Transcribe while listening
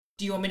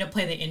Do you want me to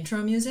play the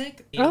intro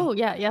music? Oh,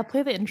 yeah,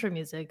 play the intro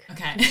music.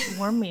 Okay.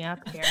 Warm me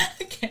up here.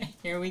 Okay,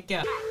 here we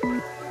go.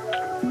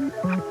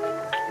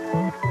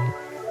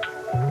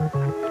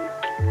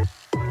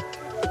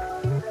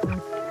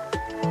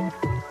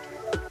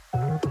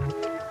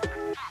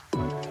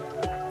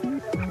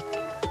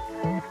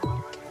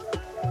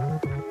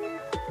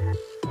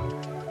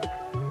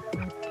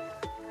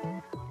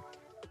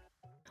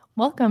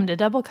 Welcome to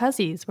Double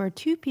Cussies, where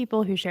two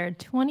people who share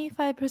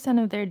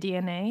 25% of their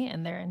DNA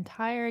and their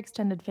entire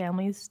extended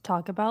families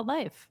talk about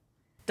life.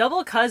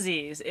 Double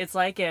Cussies. It's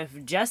like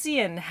if Jesse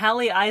and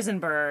Hallie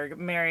Eisenberg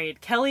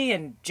married Kelly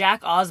and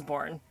Jack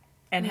Osborne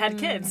and had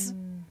kids.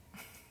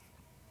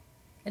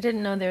 I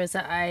didn't know there was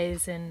an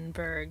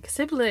Eisenberg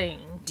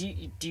sibling. Do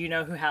you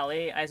know who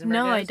Hallie Eisenberg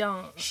is? No, I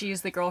don't.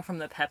 She's the girl from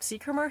the Pepsi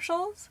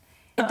commercials.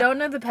 I don't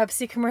know the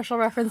Pepsi commercial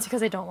reference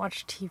because I don't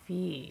watch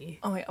TV.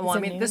 Oh, wait. Well, I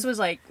mean, this was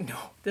like in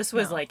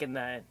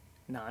the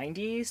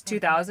 90s,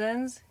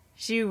 2000s.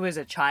 She was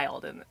a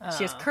child, and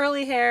she has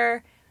curly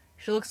hair.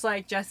 She looks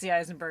like Jesse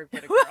Eisenberg,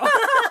 but a girl.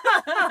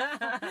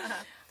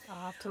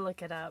 I'll have to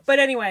look it up. But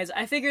anyways,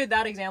 I figured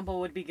that example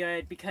would be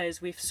good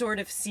because we've sort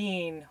of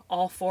seen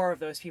all four of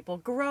those people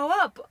grow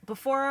up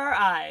before our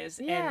eyes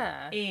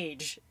and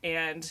age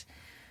and...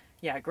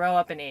 Yeah, grow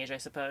up and age, I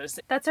suppose.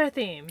 That's our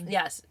theme.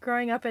 Yes.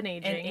 Growing up and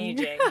aging. And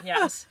aging,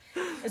 yes.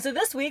 And so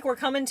this week we're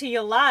coming to you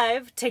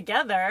live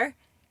together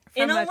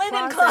in a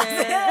linen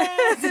closet.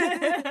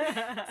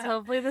 So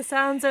hopefully the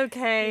sound's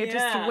okay. Yeah.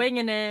 Just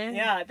winging it.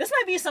 Yeah, this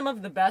might be some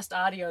of the best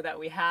audio that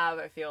we have,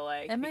 I feel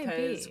like. It might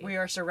because be. we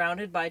are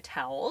surrounded by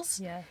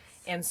towels. Yes.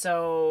 And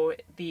so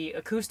the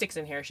acoustics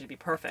in here should be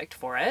perfect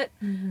for it.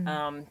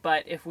 Mm-hmm.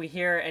 But if we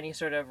hear any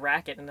sort of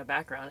racket in the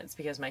background, it's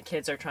because my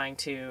kids are trying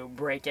to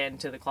break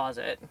into the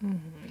closet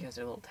because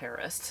they're little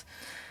terrorists.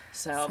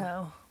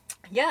 So,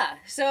 yeah.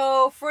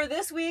 So for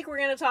this week, we're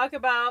going to talk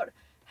about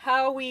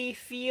how we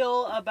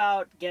feel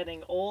about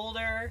getting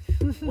older,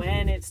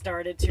 when it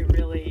started to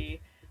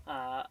really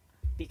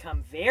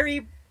become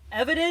very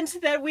evident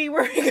that we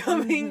were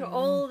becoming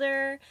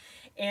older.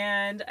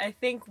 And I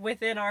think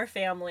within our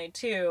family,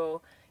 too,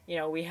 you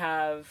know, we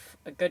have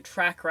a good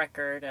track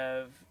record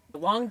of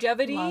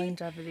longevity.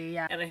 Longevity,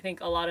 yeah. And I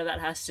think a lot of that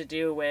has to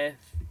do with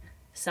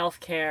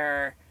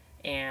self-care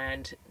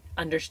and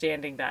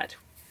understanding that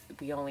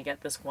we only get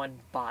this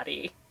one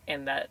body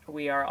and that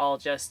we are all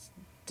just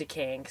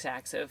decaying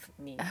sacks of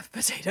meat.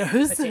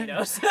 Potatoes.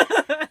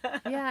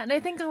 Yeah, and I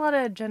think a lot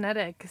of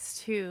genetics,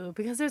 too,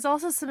 because there's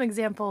also some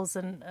examples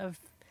of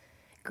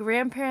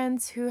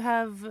grandparents who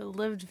have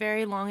lived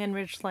very long and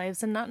rich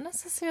lives and not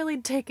necessarily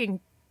taking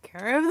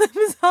care of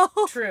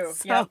themselves. True.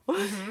 So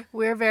Yep.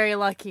 we're very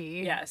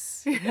lucky.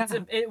 Yes. Yeah.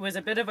 It was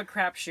a bit of a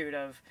crapshoot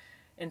of,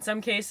 in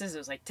some cases, it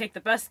was like take the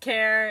best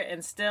care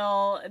and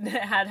still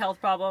had health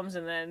problems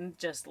and then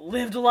just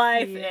lived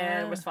life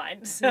and was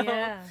fine. So,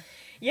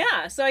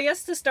 yeah. So I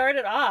guess to start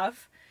it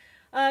off,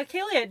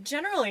 Kaylia,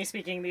 generally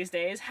speaking these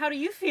days, how do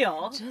you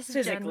feel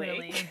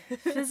physically?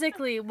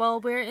 Physically, well,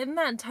 we're in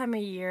that time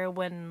of year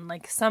when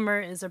like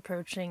summer is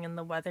approaching and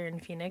the weather in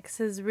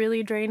Phoenix is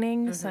really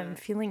draining. So I'm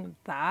feeling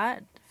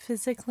that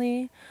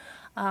physically.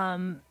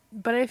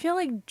 But I feel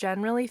like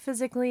generally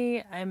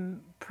physically,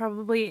 I'm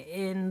probably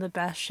in the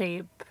best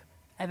shape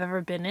I've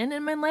ever been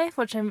in my life,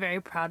 which I'm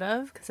very proud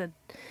of because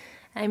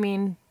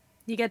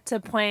you get to a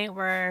point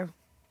where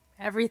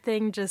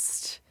everything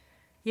just...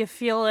 You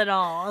feel it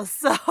all,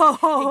 so...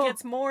 It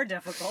gets more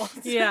difficult.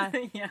 Yeah.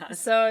 Yeah.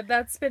 So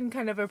that's been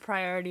kind of a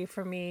priority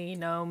for me, you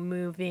know,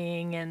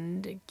 moving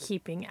and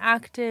keeping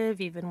active,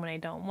 even when I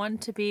don't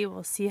want to be.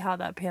 We'll see how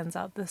that pans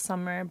out this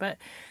summer. But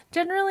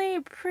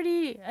generally,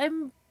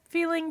 I'm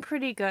feeling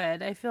pretty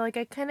good. I feel like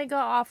I kind of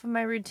got off of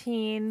my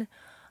routine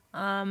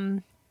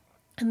in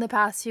the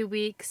past few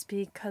weeks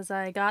because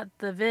I got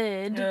the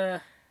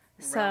vid.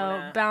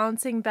 So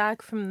bouncing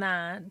back from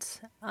that.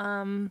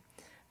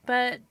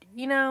 But,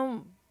 you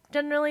know,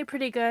 generally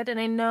pretty good.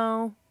 And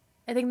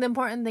I think the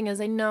important thing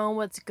is I know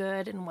what's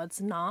good and what's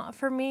not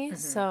for me.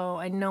 So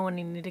I know when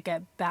I need to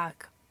get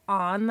back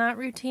on that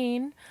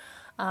routine,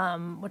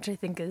 which I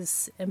think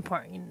is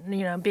important.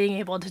 You know, being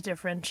able to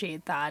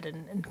differentiate that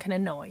and kind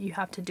of know what you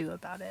have to do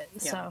about it.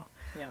 Yeah. So,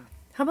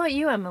 how about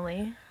you,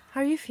 Emily? How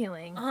are you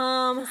feeling?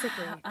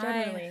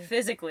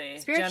 Physically,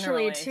 generally.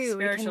 Spiritually, too.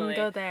 We can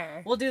go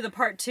there. We'll do the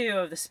part 2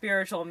 of the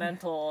spiritual,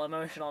 mental,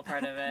 emotional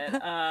part of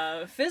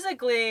it.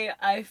 Physically,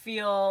 I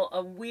feel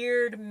a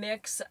weird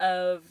mix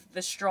of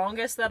the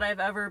strongest that I've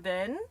ever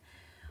been,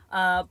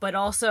 but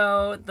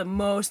also the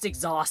most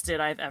exhausted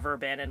I've ever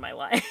been in my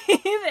life.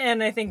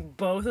 And I think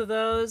both of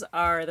those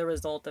are the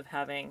result of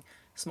having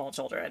small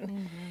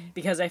children.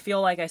 Because I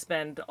feel like I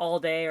spend all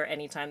day or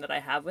any time that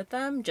I have with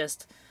them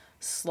just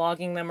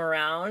slogging them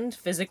around,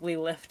 physically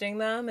lifting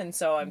them, and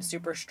so I'm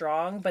super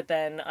strong, but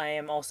then I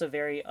am also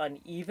very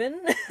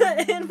uneven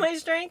in my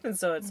strength, and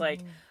so it's like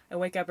I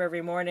wake up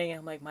every morning and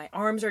I'm like, my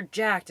arms are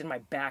jacked and my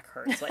back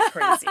hurts like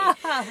crazy.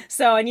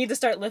 So I need to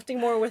start lifting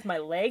more with my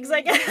legs,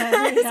 I guess.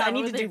 Yeah, I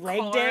need to do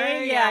leg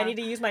day. Yeah, I need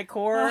to use my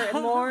core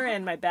more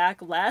and my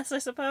back less, I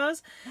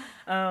suppose.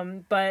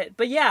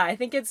 But yeah, I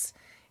think it's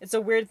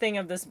a weird thing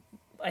of this.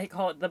 I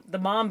call it the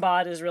mom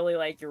bod is really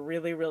like you're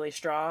really, really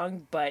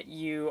strong, but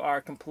you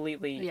are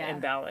completely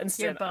imbalanced.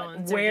 Your and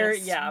bones where are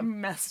just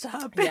messed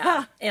up.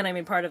 Yeah. And I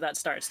mean, part of that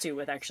starts too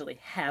with actually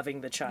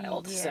having the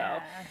child.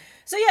 Yeah.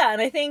 So yeah,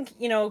 and I think,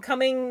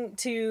 coming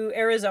to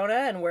Arizona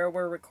and where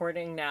we're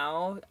recording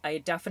now, I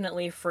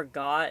definitely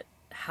forgot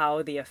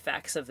how the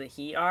effects of the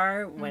heat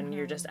are when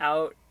you're just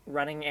out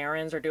running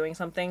errands or doing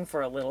something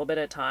for a little bit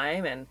of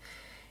time, and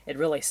it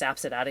really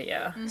saps it out of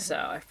you. So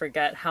I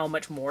forget how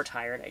much more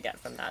tired I get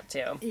from that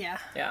too. Yeah.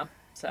 Yeah.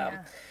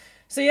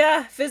 So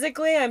yeah,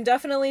 physically I'm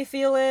definitely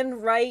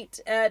feeling right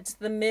at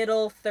the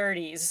middle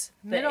 30s.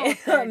 Mid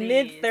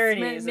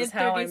 30s is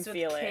how I'm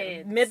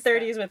feeling. Mid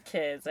 30s with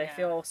kids. I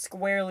feel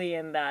squarely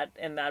in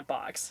that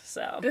box.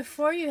 So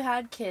before you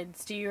had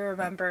kids, do you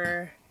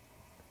remember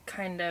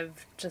kind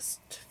of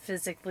just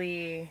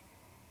physically,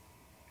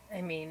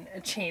 a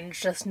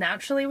change just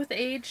naturally with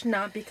age,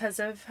 not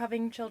because of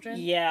having children?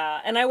 Yeah,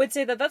 and I would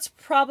say that that's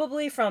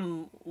probably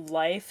from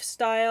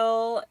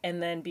lifestyle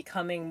and then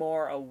becoming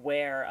more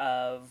aware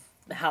of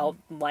how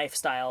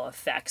lifestyle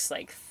affects,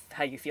 like,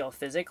 how you feel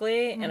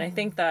physically. And I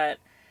think that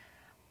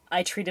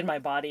I treated my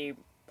body...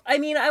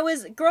 I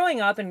was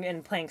growing up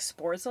and playing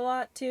sports a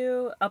lot,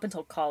 too, up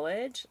until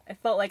college. I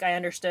felt like I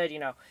understood,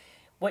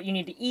 what you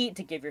need to eat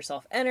to give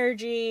yourself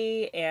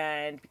energy,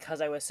 and because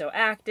I was so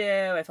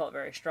active, I felt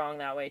very strong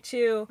that way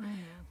too.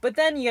 But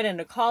then you get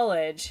into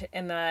college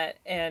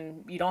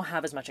and you don't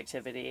have as much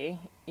activity,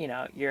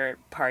 you're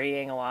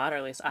partying a lot, or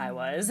at least I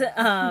was.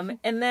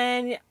 And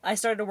then I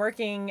started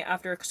working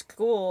after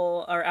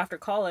school or after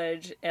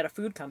college at a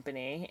food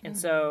company, and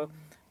so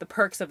the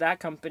perks of that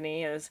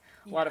company is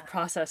a lot of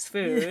processed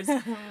foods.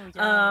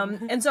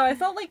 And so I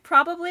felt like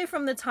probably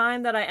from the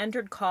time that I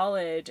entered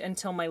college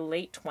until my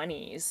late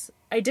 20s,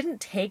 I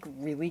didn't take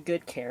really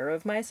good care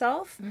of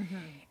myself.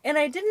 And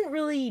I didn't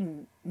really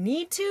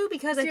need to,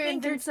 because I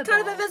think you're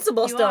kind of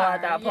invincible still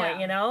at that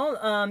point,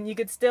 You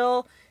could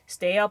still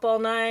stay up all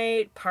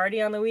night, party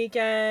on the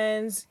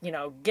weekends,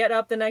 get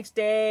up the next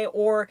day,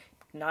 or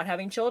not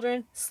having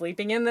children,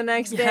 sleeping in the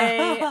next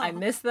day. I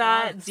miss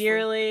that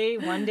dearly.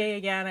 One day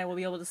again, I will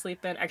be able to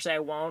sleep in. Actually, I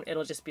won't.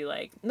 It'll just be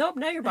like, nope,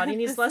 now your body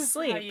needs less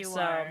sleep.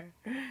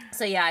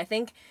 So yeah, I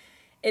think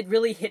it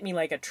really hit me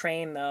like a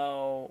train,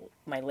 though,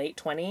 my late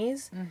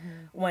 20s,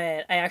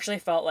 when I actually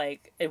felt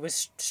like it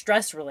was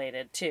stress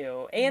related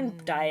too,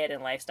 and diet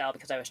and lifestyle,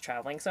 because I was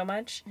traveling so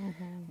much.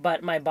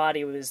 But my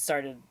body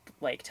started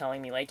like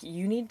telling me like,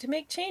 you need to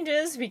make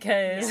changes,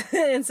 because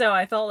and so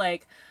I felt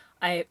like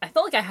I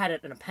had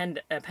an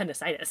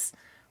appendicitis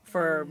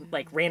for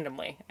like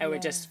randomly. I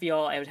would just feel,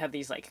 I would have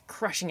these like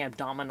crushing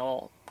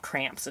abdominal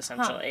cramps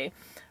essentially.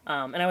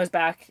 And I was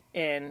back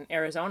in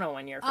Arizona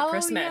one year for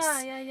Christmas.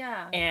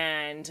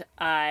 And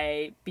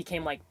I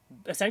became like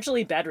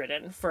essentially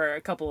bedridden for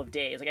a couple of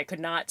days. Like I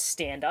could not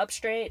stand up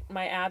straight.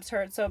 My abs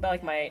hurt so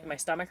bad, like my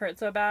stomach hurt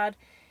so bad.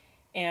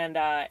 And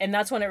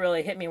that's when it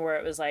really hit me, where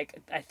it was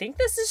like, I think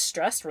this is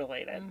stress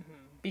related,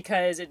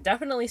 because it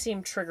definitely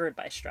seemed triggered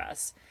by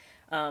stress.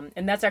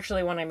 And that's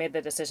actually when I made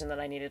the decision that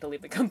I needed to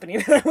leave the company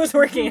that I was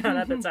working on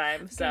at the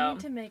time. So you need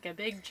to make a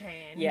big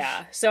change.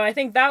 Yeah. So I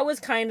think that was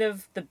kind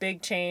of the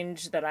big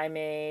change that I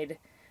made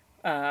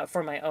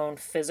for my own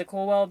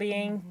physical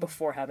well-being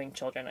before having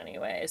children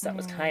anyways. That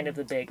was kind of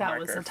the big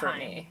marker for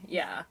me.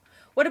 Yeah.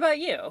 What about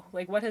you?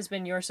 Like, what has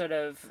been your sort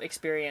of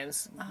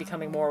experience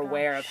becoming more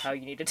aware of how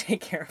you need to take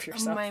care of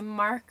yourself? My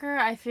marker,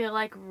 I feel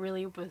like,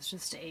 really was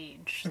just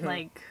age.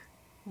 Like,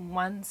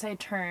 once I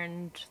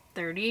turned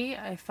 30,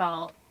 I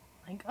felt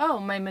like, oh,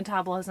 my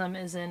metabolism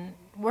isn't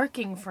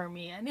working for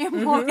me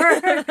anymore.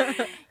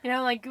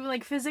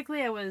 like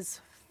physically I was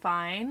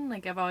fine.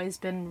 Like, I've always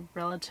been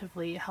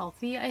relatively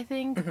healthy, I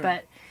think.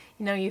 But,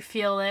 you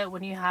feel it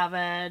when you have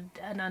an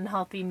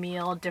unhealthy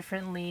meal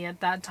differently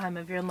at that time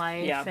of your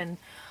life. Yeah. And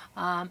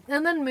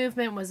then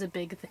movement was a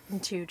big thing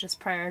too, just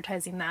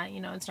prioritizing that.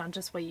 It's not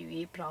just what you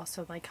eat, but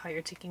also like how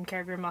you're taking care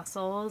of your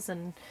muscles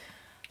and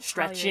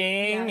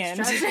stretching.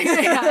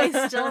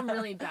 I still am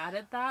really bad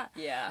at that.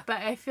 Yeah. But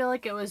I feel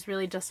like it was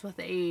really just with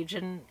age,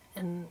 and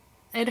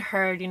it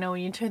hurt,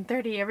 when you turn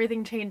 30,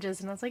 everything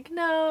changes, and I was like,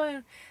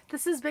 no,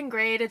 this has been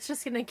great. It's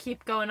just gonna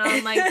keep going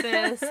on like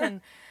this. And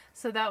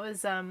so that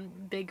was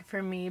big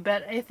for me.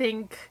 But I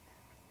think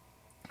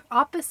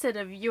opposite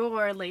of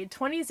your late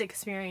 20s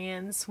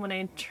experience, when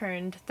I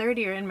turned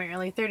 30 or in my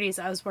early 30s,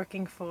 I was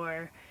working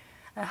for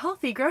a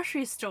healthy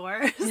grocery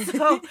store.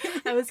 So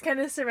I was kind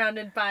of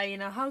surrounded by,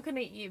 how can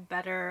I eat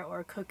better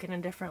or cook in a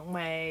different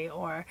way,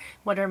 or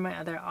what are my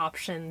other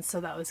options?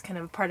 So that was kind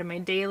of part of my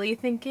daily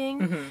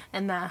thinking.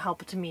 And that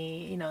helped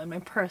me, in my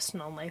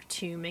personal life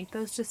to make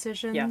those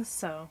decisions. Yeah.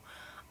 So,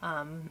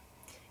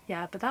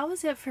 Yeah, but that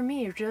was it for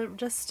me.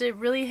 Just it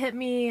really hit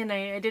me, and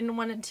I didn't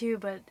want it to,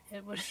 but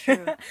it was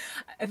true.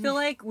 I feel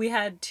like we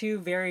had two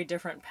very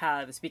different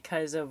paths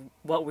because of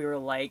what we were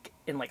like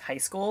in like high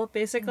school,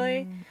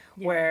 basically,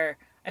 where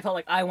I felt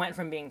like I went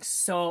from being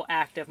so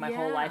active my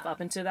whole life up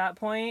until that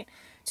point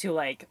to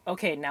like,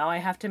 okay, now I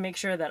have to make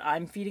sure that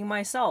I'm feeding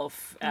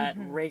myself at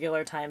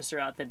regular times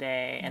throughout the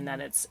day, and that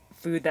it's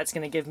food that's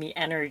going to give me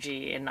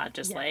energy and not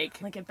just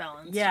like a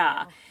balance.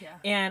 Yeah. Yeah.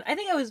 And I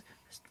think I was,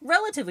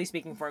 relatively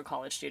speaking, for a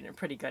college student,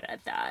 pretty good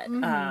at that.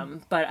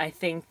 But I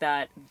think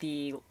that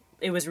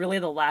it was really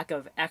the lack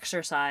of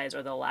exercise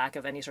or the lack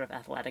of any sort of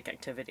athletic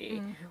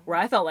activity where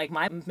I felt like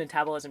my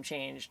metabolism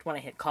changed when I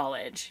hit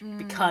college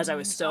because I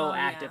was so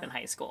active in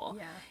high school.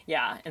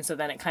 Yeah. And so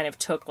then it kind of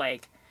took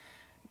like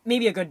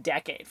maybe a good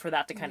decade for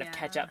that to kind of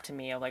catch up to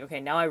me of like,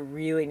 okay, now I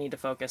really need to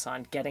focus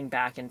on getting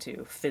back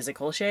into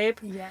physical shape.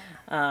 Yeah.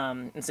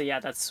 And so,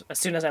 that's as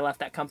soon as I left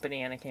that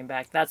company and I came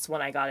back, that's when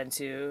I got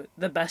into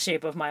the best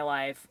shape of my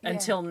life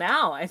until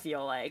now, I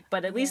feel like.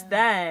 But at least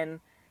then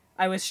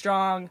I was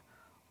strong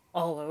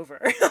all over.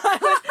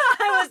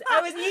 I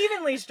was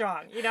evenly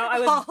strong, you know,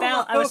 I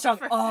was strong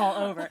all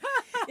over.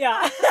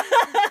 Yeah.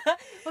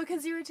 Well,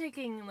 because you were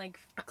taking like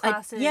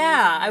classes.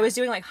 I was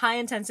doing like high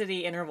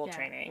intensity interval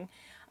training.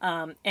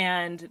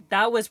 And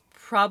that was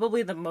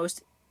probably the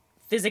most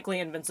physically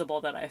invincible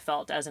that I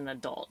felt as an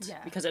adult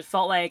because it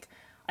felt like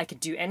I could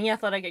do any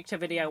athletic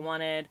activity I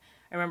wanted.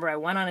 I remember I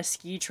went on a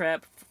ski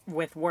trip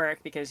with work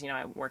because, you know,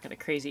 I work at a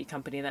crazy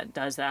company that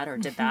does that or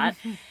did that.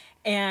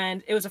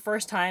 And it was the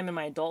first time in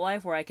my adult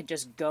life where I could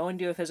just go and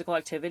do a physical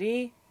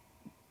activity,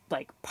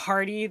 like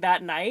party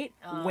that night,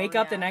 wake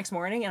up the next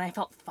morning, and I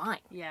felt fine.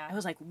 Yeah. I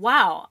was like,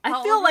 wow,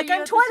 I feel like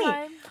I'm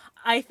 20.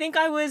 I think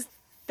I was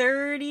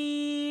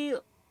 30.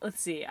 Let's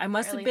see. I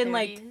must have been 30s?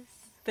 Like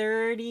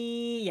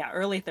 30,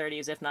 early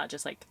 30s, if not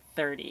just like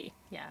 30.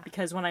 Yeah.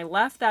 Because when I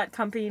left that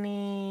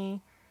company,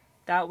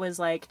 that was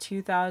like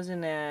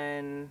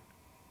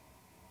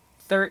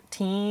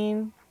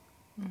 2013.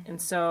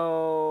 And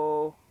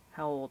so,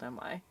 how old am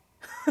I?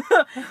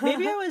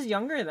 Maybe I was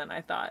younger than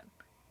I thought.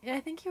 Yeah, I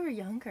think you were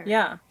younger.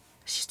 Yeah.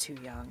 She's too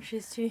young.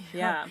 She's too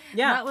young.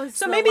 Yeah. That was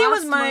so the maybe last it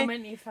was my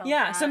moment you felt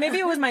that. So maybe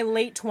it was my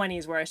late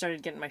 20s where I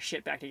started getting my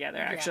shit back together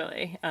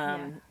actually.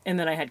 And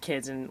then I had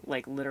kids and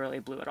like literally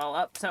blew it all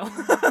up. So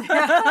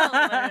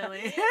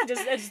literally. I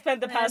just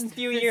spent the past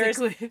few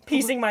years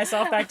piecing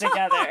myself back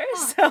together.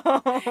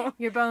 So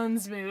your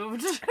bones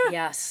moved.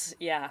 Yes.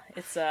 Yeah.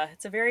 It's a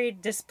very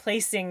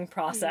displacing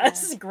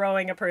process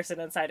growing a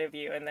person inside of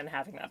you and then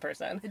having that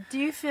person. Do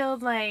you feel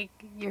like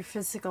your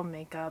physical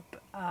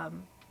makeup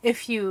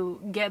if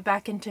you get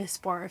back into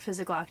sport or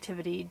physical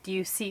activity, do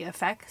you see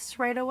effects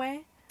right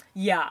away?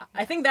 Yeah.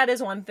 I think that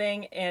is one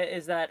thing,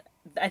 is that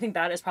I think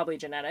that is probably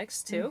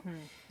genetics too.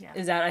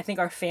 Is that I think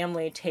our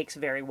family takes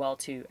very well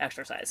to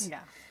exercise. Yeah.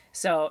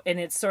 So, and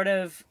it's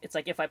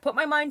like if I put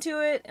my mind to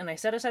it and I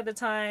set aside the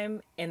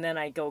time and then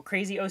I go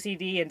crazy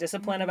OCD and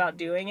discipline about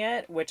doing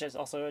it, which is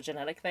also a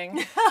genetic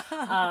thing, then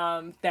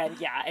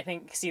I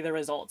think see the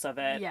results of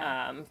it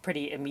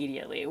pretty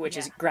immediately, which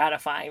is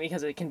gratifying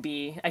because I can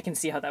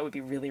see how that would be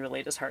really,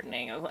 really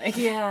disheartening. Of like,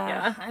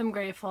 I'm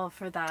grateful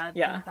for that.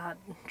 Yeah. That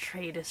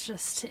trait is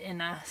just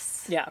in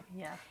us. Yeah.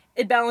 Yeah.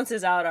 It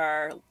balances out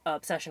our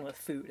obsession with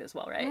food as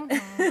well, right?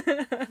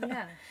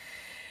 Yeah.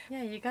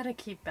 Yeah, you gotta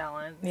keep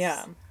balance.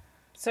 Yeah.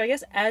 So I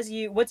guess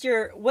what's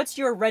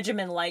your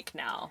regimen like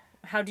now?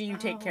 How do you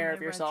take care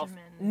of yourself,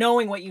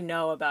 knowing what you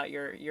know about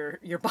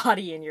your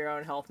body and your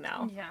own health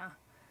now? Yeah.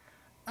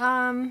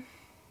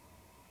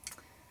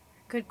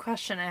 Good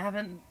question. I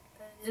haven't.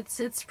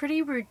 It's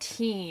pretty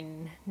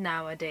routine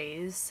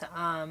nowadays.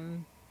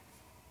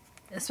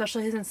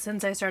 Especially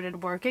since I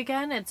started work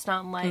again, it's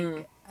not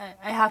like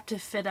I have to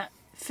fit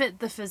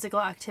the physical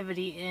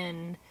activity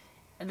in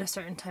at a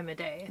certain time of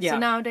day. Yeah. So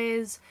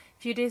nowadays, a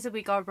few days a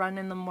week, I'll run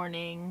in the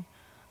morning.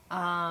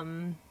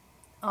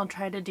 I'll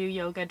try to do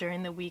yoga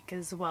during the week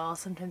as well.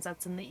 Sometimes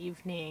that's in the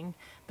evening.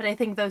 But I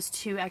think those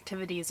two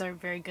activities are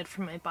very good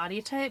for my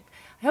body type.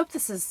 I hope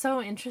this is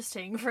so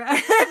interesting for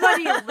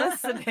everybody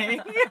listening.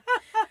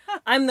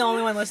 I'm the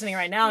only one listening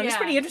right now. It's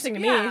pretty interesting to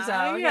me.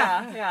 So,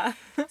 yeah.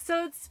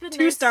 So it's been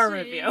 2-star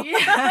review. 2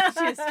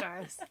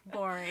 stars.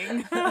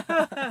 Boring.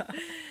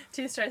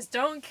 2 stars.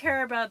 Don't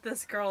care about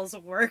this girl's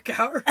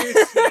workout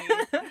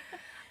routine.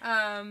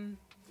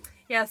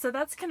 Yeah, so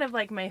that's kind of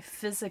like my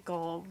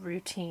physical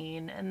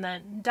routine. And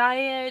then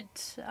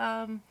diet,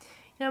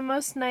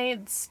 most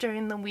nights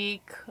during the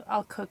week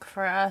I'll cook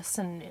for us,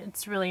 and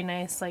it's really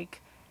nice,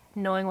 like,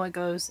 knowing what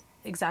goes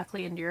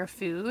exactly into your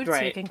food,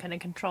 so you can kind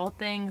of control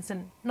things.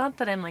 And not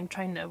that I'm, like,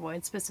 trying to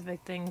avoid specific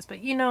things,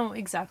 but you know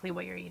exactly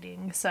what you're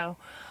eating. So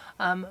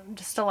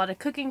just a lot of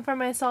cooking for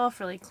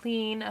myself, really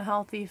clean,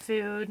 healthy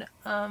food.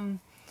 And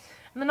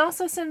then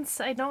also,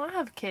 since I don't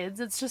have kids,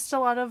 it's just a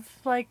lot of,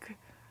 like,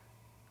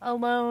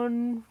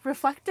 alone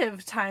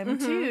reflective time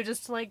too,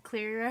 just to like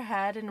clear your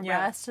head and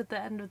rest at the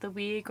end of the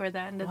week or the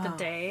end of the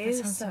day.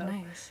 That sounds so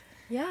nice.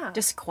 Yeah.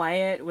 Just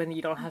quiet when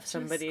you don't have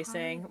somebody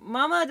saying,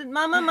 Mama,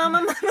 Mama,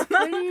 Mama, Mama.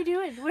 What are you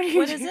doing? What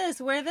is this?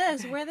 Where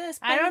this? Where this?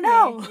 I don't Baby?"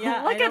 know.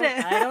 Yeah, Look at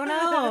it. I don't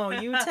know.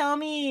 You tell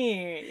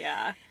me.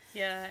 Yeah.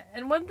 Yeah.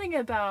 And one thing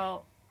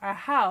about our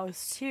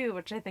house, too,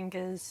 which I think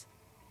is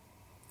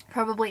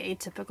probably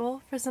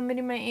atypical for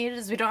somebody my age,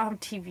 is we don't have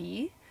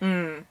TV.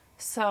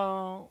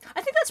 So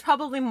I think that's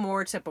probably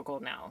more typical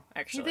now,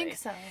 actually. you think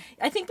so?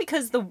 I think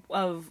because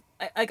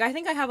I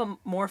think I have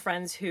more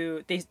friends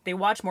who they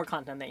watch more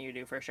content than you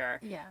do for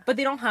sure. Yeah. But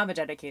they don't have a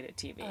dedicated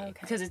TV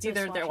because it's Just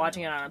either they're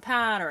watching it on a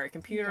pad or a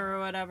computer or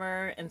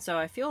whatever. And so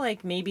I feel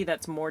like maybe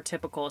that's more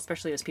typical,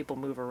 especially as people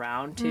move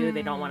around too.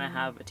 They don't want to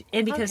have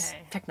and because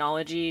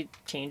technology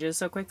changes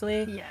so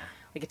quickly. Yeah.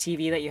 Like a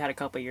TV that you had a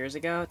couple years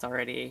ago, it's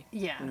already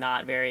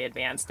not very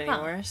advanced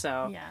anymore.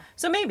 So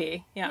so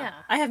maybe, yeah.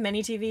 I have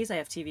many TVs. I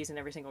have TVs in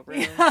every single room.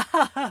 We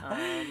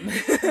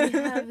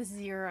have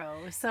 0.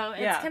 So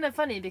it's kind of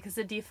funny because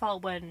the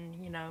default when,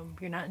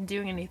 you're not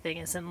doing anything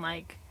isn't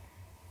like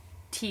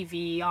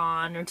TV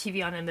on or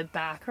TV on in the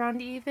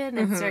background even.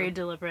 It's very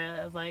deliberate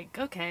of like,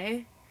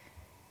 okay,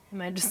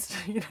 am I just,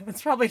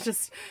 it's probably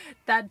just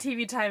that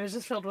TV time is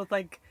just filled with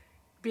like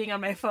being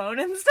on my phone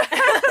and stuff,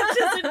 which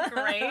isn't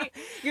great.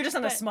 You're just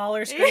on a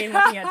smaller screen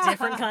looking at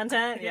different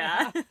content.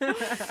 Yeah. But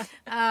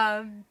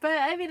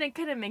I mean, it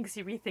kind of makes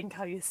you rethink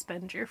how you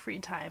spend your free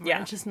time.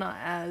 Yeah. It's just not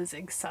as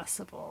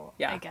accessible,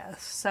 I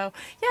guess. So,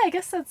 yeah, I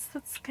guess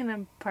that's kind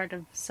of part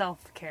of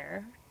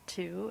self-care,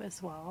 too,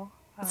 as well.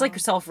 It's like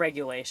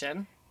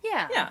self-regulation.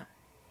 Yeah. Yeah.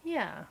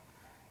 Yeah.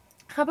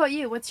 How about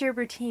you? What's your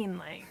routine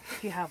like,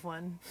 if you have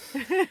one?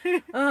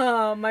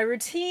 My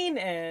routine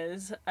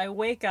is I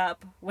wake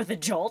up with a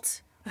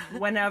jolt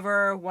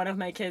whenever one of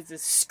my kids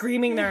is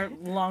screaming their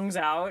lungs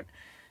out.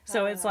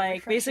 So it's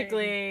like refreshing.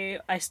 Basically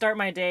I start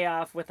my day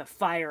off with a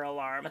fire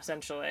alarm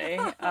essentially.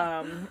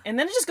 And then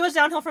it just goes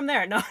downhill from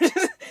there. No.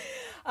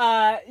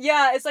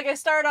 It's like I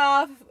start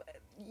off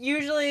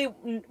usually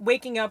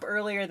waking up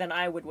earlier than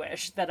I would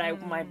wish, that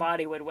my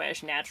body would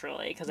wish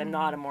naturally, because I'm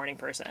not a morning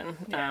person.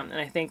 And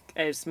I think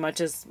as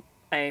much as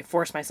I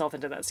force myself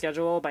into that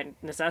schedule by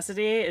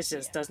necessity, it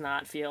just does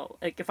not feel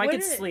like if I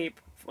could sleep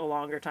a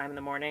longer time in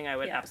the morning, I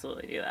would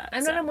absolutely do that.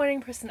 I'm not a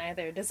morning person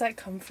either. Does that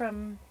come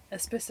from a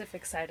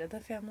specific side of the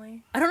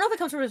family? I don't know if it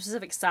comes from a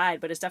specific side,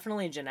 but it's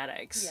definitely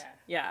genetics.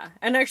 Yeah.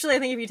 And actually, I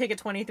think if you take a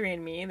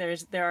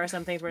 23andMe, there are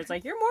some things where it's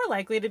like, you're more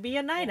likely to be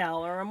a night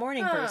owl or a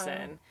morning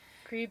person.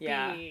 Creepy.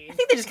 Yeah. I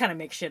think they just kind of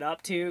make shit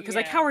up too, because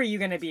like, how are you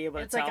going to be able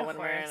to tell like one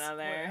way or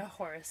another? A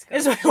horoscope.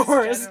 It's a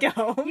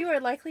horoscope. You are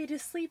likely to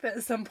sleep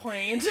at some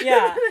point.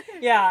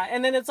 Yeah.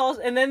 And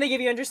then they give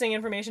you interesting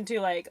information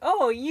too, like,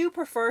 oh, you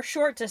prefer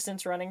short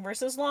distance running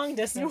versus long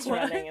distance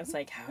running. It's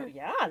like,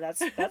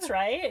 that's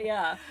right.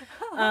 Yeah.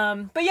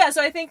 But yeah,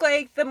 so I think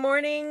like the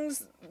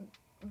mornings,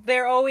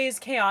 they're always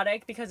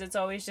chaotic because it's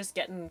always just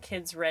getting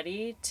kids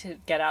ready to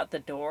get out the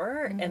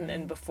door, and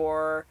then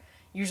before.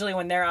 Usually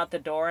when they're out the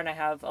door and I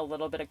have a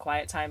little bit of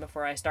quiet time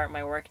before I start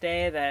my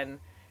workday, then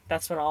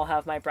that's when I'll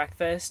have my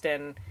breakfast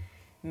and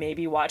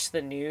maybe watch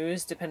the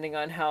news, depending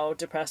on how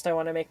depressed I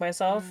want to make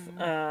myself.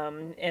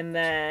 And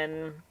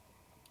then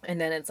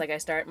it's like I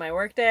start my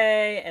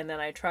workday, and then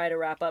I try to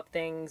wrap up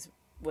things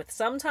with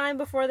some time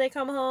before they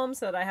come home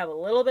so that I have a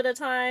little bit of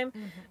time.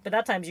 But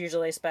that time's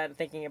usually spent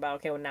thinking about,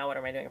 okay, well, now what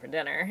am I doing for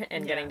dinner?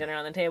 And getting dinner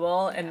on the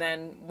table. And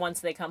then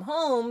once they come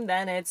home,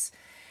 then it's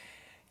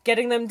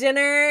getting them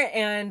dinner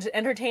and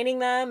entertaining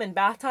them and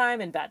bath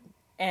time and bed.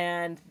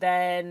 And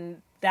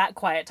then that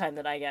quiet time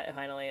that I get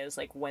finally is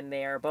like when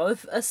they are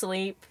both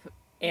asleep.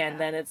 And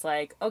then it's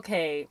like,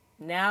 okay,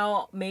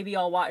 now maybe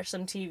I'll watch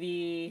some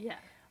TV. Yeah.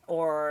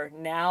 Or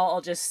now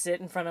I'll just sit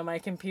in front of my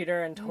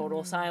computer in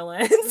total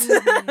silence.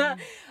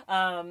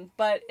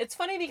 But it's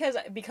funny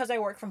because I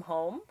work from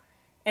home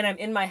and I'm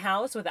in my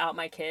house without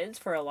my kids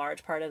for a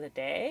large part of the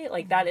day.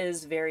 Like that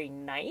is very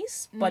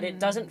nice, but it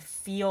doesn't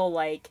feel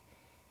like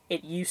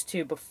it used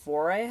to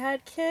before I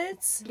had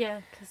kids.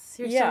 Yeah, because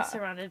you're still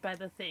surrounded by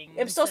the things.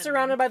 I'm still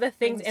surrounded by the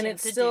things, and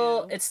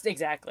it's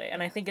exactly.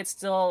 And I think it's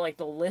still like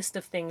the list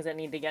of things that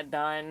need to get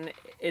done.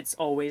 It's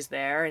always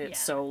there, and it's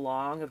so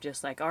long of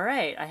just like, all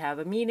right, I have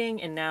a meeting,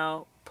 and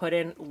now put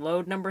in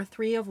load number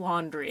 3 of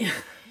laundry,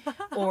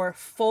 or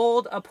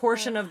fold a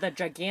portion of the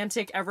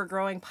gigantic,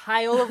 ever-growing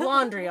pile of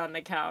laundry on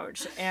the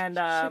couch, and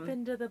ship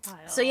into the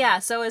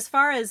pile. So as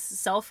far as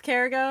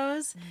self-care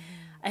goes,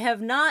 I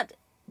have not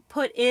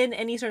put in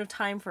any sort of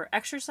time for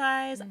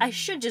exercise. I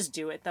should just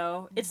do it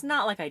though. It's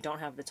not like I don't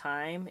have the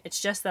time.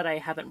 It's just that I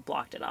haven't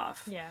blocked it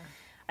off. Yeah.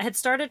 I had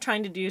started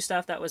trying to do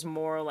stuff that was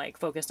more like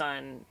focused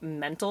on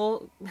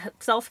mental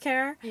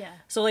self-care. Yeah.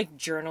 So like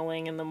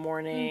journaling in the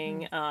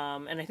morning.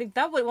 And I think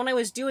that when I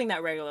was doing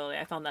that regularly,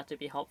 I found that to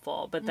be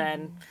helpful. But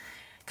then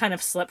kind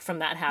of slipped from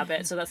that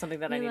habit, so that's something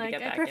that I need to get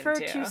back into. I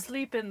prefer to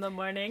sleep in the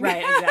morning.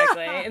 Right,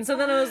 exactly. And so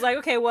then it was like,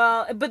 okay,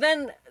 well, but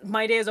then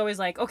my day is always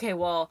like, okay,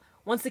 well,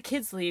 once the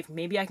kids leave,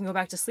 maybe I can go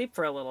back to sleep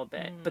for a little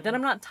bit, but then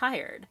I'm not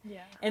tired.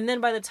 Yeah. And then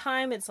by the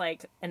time it's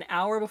like an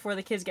hour before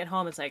the kids get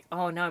home, it's like,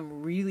 oh, now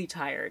I'm really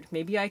tired.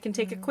 Maybe I can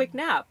take a quick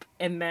nap.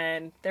 And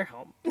then they're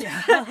home.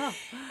 Yeah.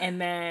 And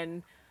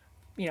then,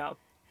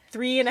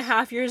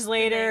 3.5 years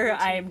later,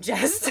 I'm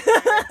just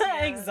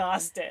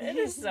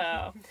exhausted.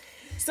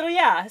 So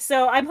yeah.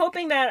 So I'm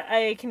hoping that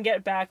I can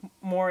get back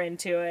more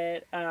into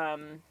it.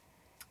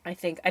 I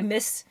think I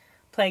miss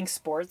playing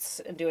sports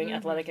and doing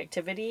athletic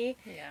activity.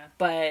 Yeah.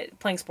 But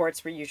playing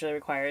sports usually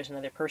requires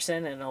another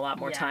person and a lot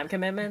more time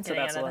commitment, so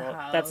that's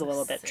a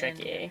little bit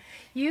tricky.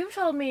 You've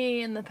told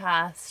me in the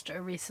past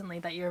or recently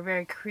that you're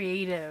very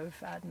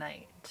creative at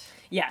night.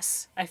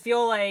 Yes. I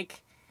feel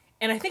like,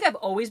 and I think I've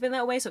always been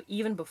that way, so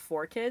even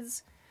before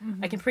kids,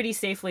 I can pretty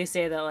safely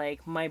say that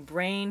like my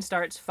brain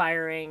starts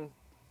firing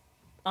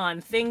on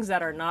things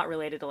that are not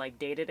related to like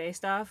day-to-day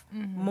stuff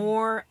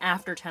more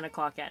after 10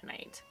 o'clock at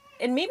night.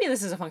 And maybe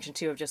this is a function,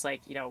 too, of just,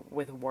 like,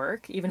 with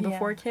work, even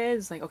before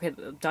kids. Like, okay,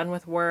 done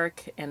with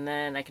work, and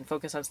then I can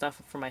focus on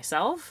stuff for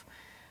myself.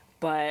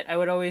 But I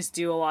would always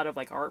do a lot of,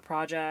 like, art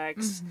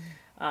projects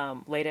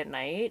late at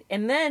night.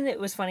 And then it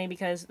was funny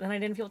because then I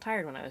didn't feel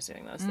tired when I was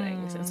doing those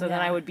things. And so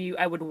then I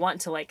would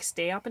want to, like,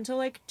 stay up until,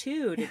 like,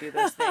 2 to do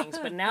those things.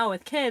 But now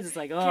with kids, it's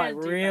like, I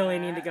really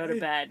need to go to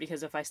bed.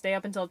 Because if I stay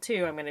up until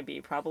 2, I'm going to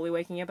be probably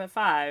waking up at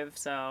 5.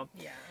 So,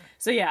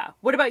 yeah.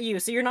 What about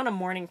you? So you're not a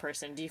morning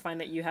person. Do you find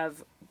that you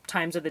have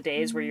times of the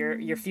days where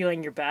you're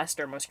feeling your best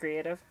or most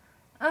creative?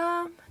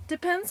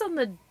 Depends on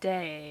the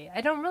day.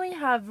 I don't really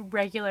have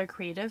regular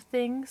creative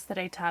things that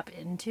I tap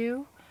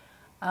into.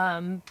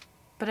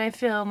 But I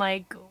feel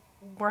like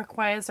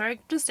work-wise or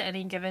just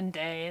any given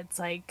day, it's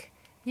like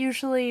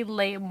usually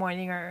late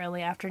morning or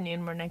early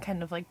afternoon when I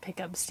kind of like pick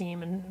up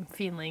steam and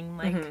feeling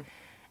like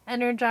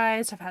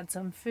energized. I've had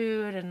some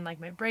food and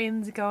like my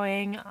brain's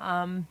going.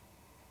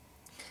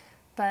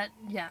 But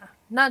yeah,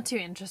 not too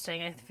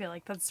interesting. I feel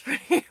like that's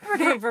pretty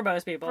for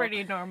most people.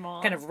 Pretty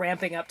normal. Kind of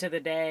ramping up to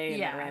the day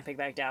and then ramping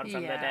back down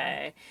from the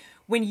day.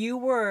 When you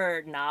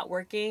were not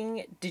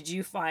working, did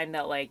you find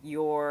that like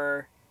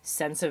your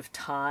sense of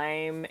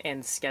time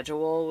and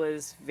schedule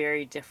was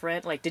very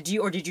different? Like did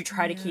you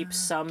try to keep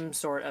some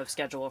sort of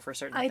schedule for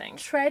certain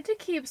things? I tried to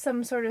keep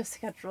some sort of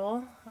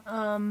schedule.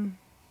 Now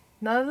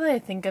that I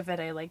think of it,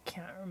 I like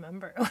can't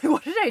remember. Like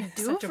what did I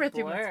do for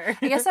 3 months?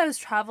 I guess I was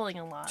traveling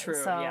a lot.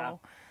 True, so yeah.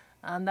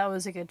 That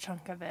was a good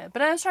chunk of it.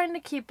 But I was trying to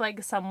keep,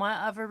 like, somewhat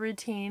of a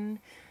routine.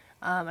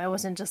 I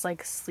wasn't just,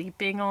 like,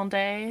 sleeping all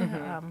day.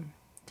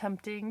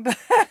 Tempting. But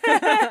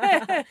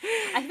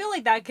I feel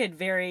like that could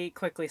very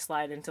quickly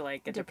slide into,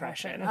 like, a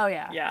depression. Oh,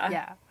 yeah. Yeah.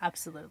 Yeah,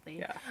 absolutely.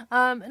 Yeah.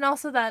 And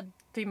also that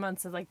 3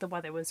 months of, like, the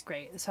weather was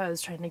great. So I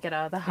was trying to get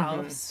out of the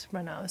house,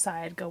 run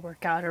outside, go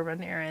work out or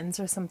run errands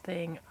or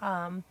something.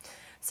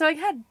 So I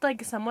had,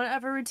 like, somewhat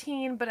of a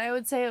routine, but I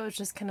would say it was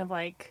just kind of,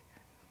 like,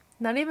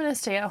 not even a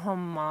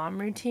stay-at-home mom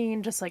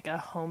routine, just like a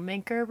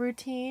homemaker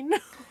routine.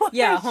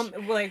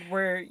 Like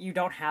where you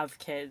don't have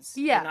kids.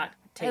 Yeah, you're not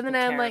taking and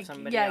then I'm care like, of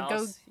somebody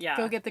else.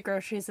 go get the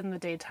groceries in the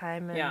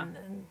daytime,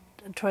 and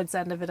towards the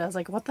end of it, I was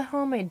like, what the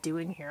hell am I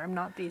doing here? I'm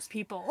not these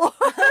people.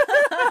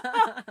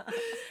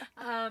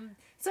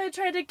 So I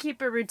tried to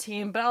keep a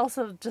routine, but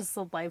also just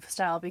the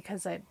lifestyle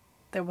because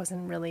there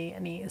wasn't really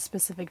any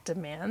specific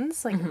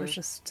demands. Like it was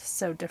just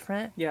so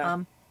different. Yeah.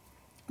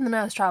 And then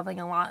I was traveling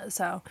a lot,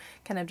 so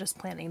kind of just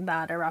planning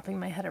that or wrapping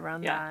my head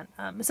around that.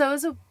 So it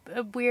was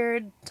a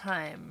weird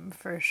time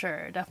for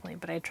sure, definitely.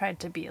 But I tried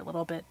to be a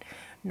little bit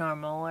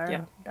normal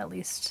or at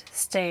least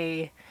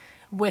stay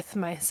with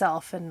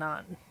myself and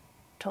not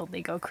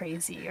totally go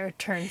crazy or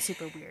turn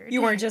super weird.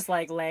 You weren't just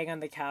like laying on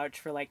the couch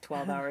for like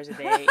 12 hours a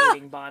day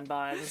eating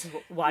bonbons,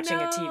 watching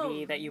a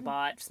TV that you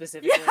bought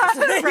specifically. Yeah, so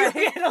that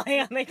you could lay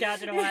on the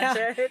couch and watch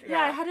it. Yeah,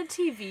 I had a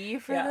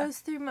TV for those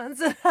 3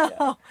 months.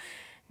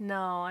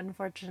 No,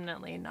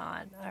 unfortunately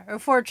not. Or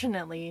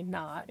fortunately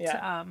not.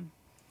 Yeah.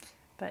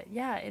 But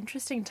yeah,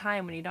 interesting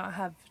time when you don't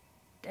have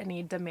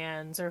any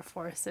demands or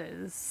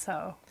forces.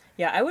 So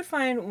yeah, I would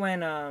find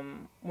when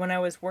I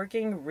was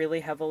working really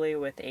heavily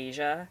with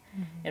Asia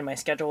and my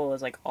schedule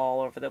was like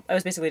all over I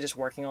was basically just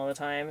working all the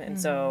time, and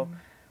so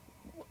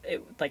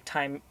it like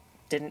time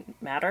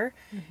didn't matter.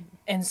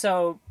 And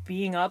so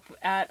being up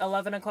at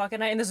 11 o'clock at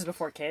night, and this is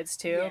before kids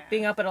too,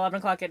 being up at 11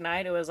 o'clock at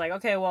night, it was like,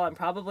 okay, well, I'm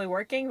probably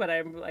working, but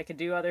I could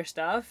do other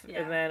stuff.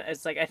 And then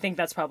it's like, I think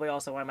that's probably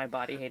also why my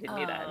body hated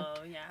me then.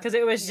 Because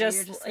it was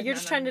you're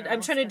just trying to,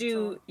 I'm trying to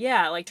do,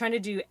 like trying to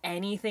do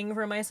anything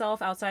for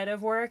myself outside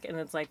of work. And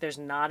it's like, there's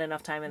not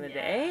enough time in the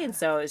day. And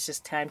so it's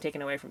just time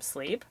taken away from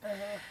sleep.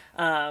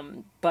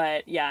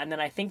 But yeah, and then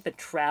I think the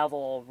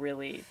travel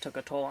really took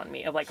a toll on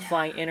me of like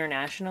flying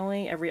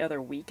internationally every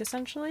other week,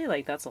 essentially.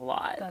 Like that's a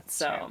lot. That's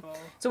terrible.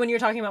 So when you were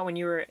talking about when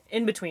you were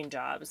in between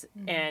jobs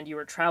and you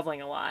were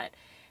traveling a lot,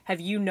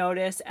 have you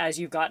noticed as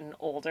you've gotten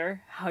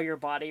older how your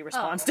body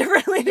responds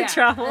differently to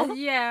travel?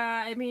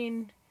 Yeah, I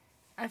mean,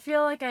 I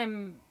feel like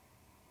I'm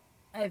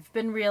I've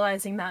been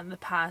realizing that in the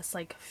past,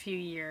 like, few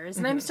years,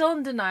 and I'm still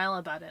in denial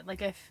about it.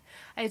 Like,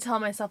 I tell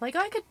myself, like, oh,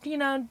 I could,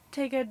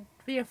 take a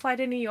fly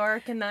to New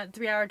York, and that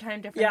 3-hour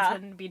time difference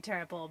wouldn't be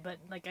terrible, but,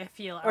 like, I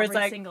feel or it's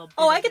every like, single bit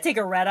I of could it. take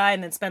a red eye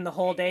and then spend the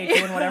whole day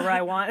doing whatever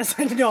I want. It's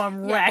like, no,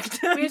 I'm wrecked.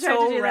 We tried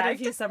so to do that a wrecked.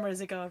 few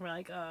summers ago, and we're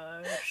like,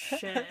 oh,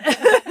 shit.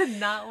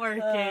 Not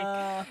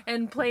working.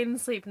 And plane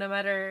sleep, no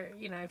matter,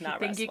 if you think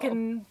restful. you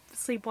can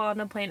sleep well on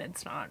a plane,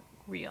 it's not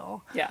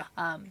real.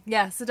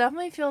 Yeah. So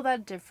definitely feel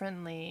that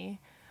differently.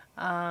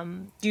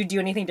 Do you do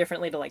anything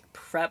differently to, like,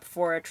 prep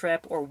for a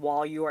trip or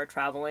while you are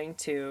traveling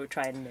to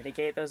try and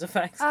mitigate those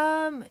effects?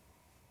 When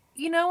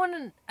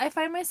I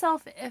find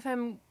myself, if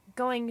I'm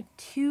going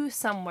to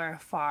somewhere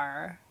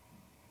far,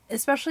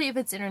 especially if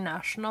it's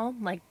international,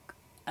 like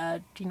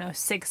a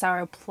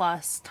 6-hour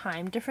plus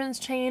time difference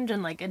change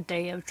and like a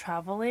day of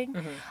traveling,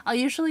 I'll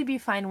usually be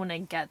fine when I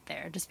get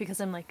there, just because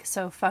I'm like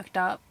so fucked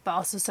up but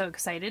also so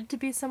excited to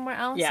be somewhere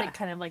else. It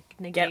kind of like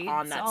negates Get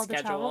on that all the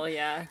schedule.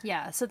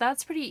 travel. So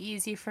that's pretty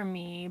easy for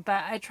me,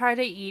 but I try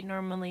to eat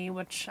normally,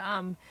 which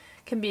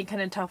can be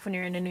kind of tough when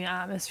you're in a new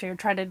atmosphere.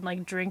 Try to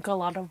like drink a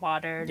lot of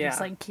water, just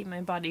like keep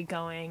my body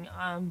going.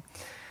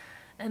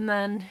 And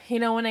then,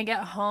 when I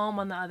get home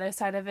on the other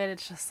side of it,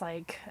 it's just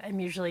like I'm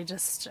usually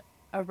just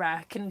a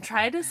wreck and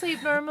try to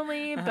sleep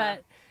normally,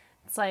 but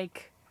it's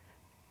like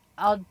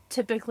I'll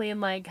typically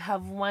like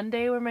have one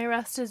day where my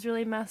rest is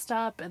really messed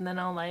up, and then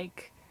I'll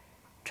like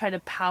try to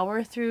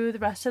power through the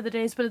rest of the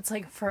days, but it's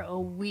like for a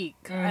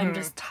week I'm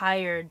just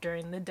tired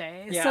during the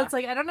day. So it's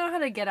like I don't know how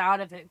to get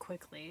out of it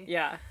quickly.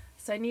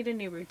 So I need a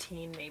new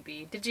routine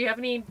maybe. Did you have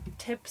any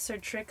tips or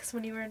tricks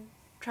when you were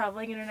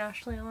traveling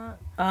internationally a lot?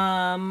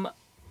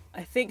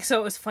 I think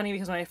so. It was funny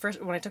because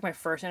when I took my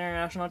first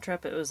international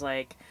trip, it was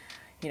like,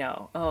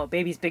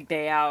 baby's big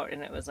day out,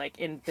 and it was like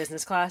in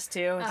business class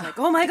too. It's like,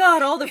 oh my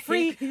god, all the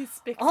free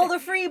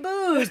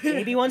booze.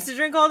 Baby wants to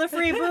drink all the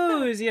free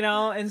booze,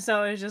 and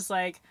so it's just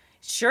like,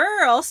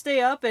 sure, I'll stay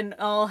up and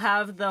I'll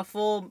have the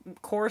full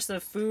course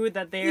of food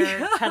that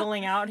they're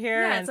peddling out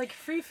here. Yeah, and it's like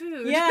free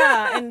food.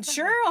 Yeah, and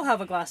sure, I'll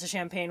have a glass of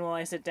champagne while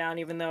I sit down,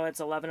 even though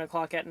it's 11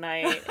 o'clock at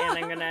night, and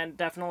I'm gonna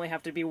definitely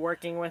have to be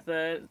working with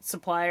a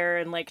supplier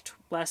in like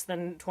less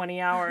than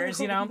 20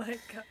 hours, Oh my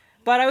god.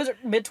 But I was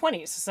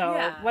mid-20s,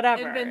 so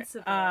whatever.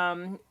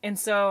 Invincible. And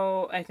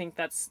so I think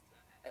that's,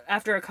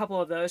 after a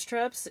couple of those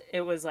trips,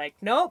 it was like,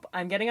 nope,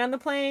 I'm getting on the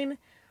plane.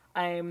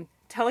 I'm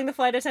telling the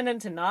flight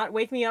attendant to not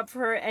wake me up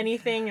for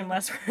anything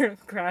unless we're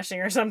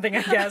crashing or something,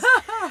 I guess.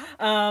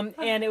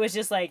 And it was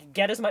just like,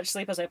 get as much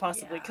sleep as I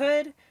possibly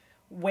could.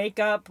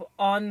 Wake up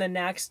on the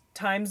next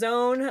time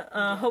zone,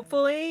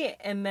 hopefully.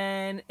 And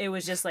then it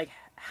was just like,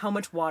 how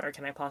much water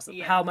can I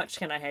how much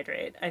can I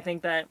hydrate? I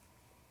think that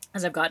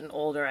as I've gotten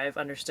older, I've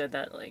understood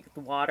that like the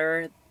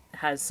water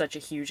has such a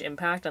huge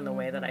impact on the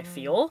way that I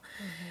feel.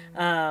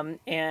 And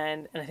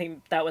I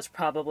think that was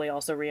probably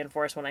also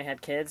reinforced when I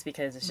had kids,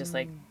 because it's just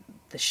like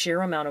the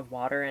sheer amount of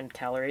water and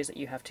calories that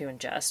you have to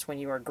ingest when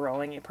you are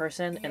growing a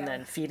person and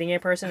then feeding a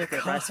person if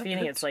you're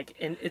breastfeeding. It's like,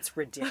 it's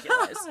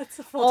ridiculous. It's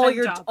a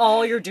full-time job.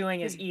 All you're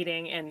doing is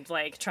eating and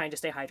like trying to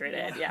stay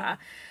hydrated.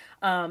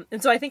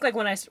 And so I think like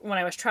when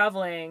I was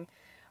traveling,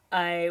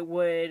 I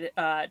would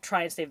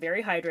try and stay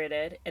very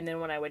hydrated, and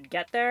then when I would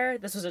get there,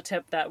 this was a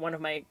tip that one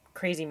of my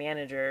crazy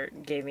manager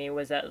gave me,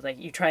 was that like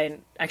you try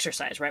and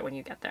exercise right when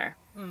you get there,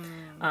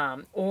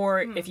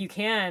 or if you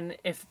can,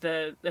 if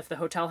the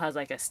hotel has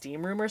like a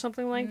steam room or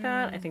something like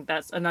that. I think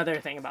that's another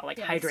thing about like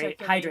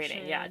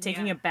hydrating,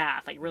 taking a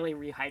bath, like really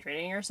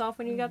rehydrating yourself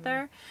when you get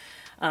there.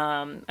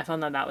 I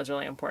found that was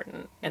really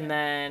important, and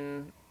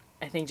then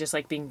I think just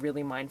like being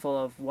really mindful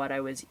of what I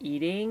was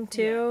eating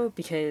too,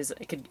 because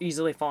I could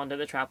easily fall into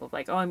the trap of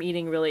like, oh, I'm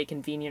eating really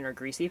convenient or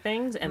greasy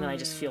things, and then I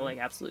just feel like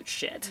absolute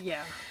shit.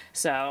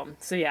 So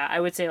yeah, I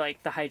would say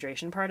like the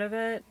hydration part of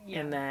it,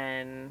 and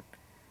then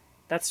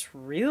that's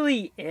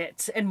really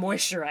it. And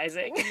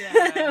moisturizing,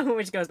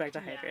 which goes back to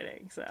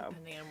hydrating. So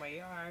depending on where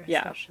you are,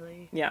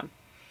 especially. Yeah,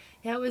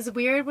 it was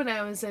weird when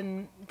I was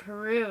in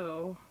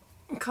Peru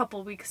a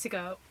couple weeks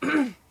ago.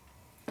 It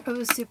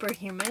was super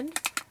humid.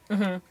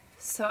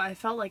 So I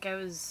felt like I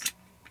was,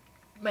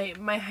 my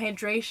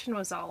hydration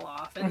was all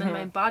off, and then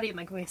my body,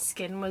 like my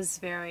skin was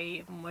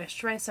very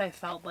moisturized, so I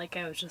felt like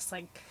I was just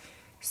like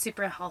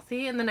super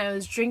healthy. And then I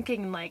was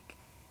drinking like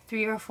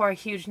 3 or 4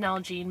 huge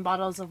Nalgene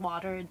bottles of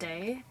water a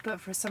day, but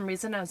for some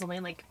reason I was only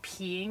like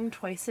peeing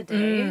twice a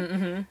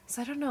day.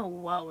 So I don't know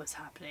what was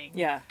happening.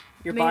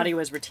 Your body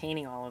was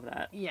retaining all of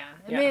that. It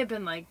may have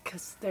been like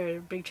because there are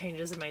big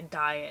changes in my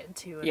diet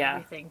too and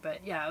everything, but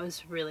it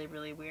was really,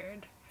 really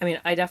weird. I mean,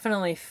 I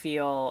definitely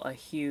feel a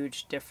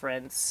huge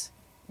difference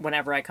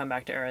whenever I come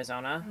back to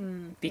Arizona,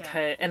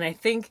 because, and I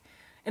think,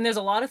 and there's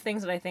a lot of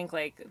things that I think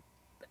like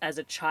as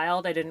a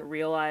child I didn't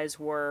realize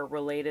were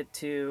related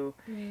to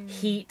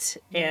heat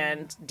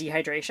and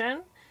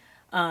dehydration.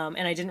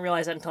 And I didn't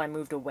realize that until I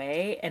moved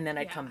away, and then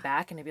I'd come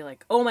back and I'd be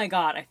like, oh my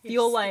God, I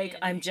feel like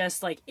I'm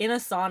just like in a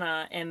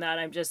sauna, and that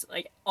I'm just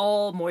like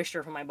all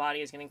moisture from my body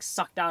is getting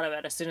sucked out of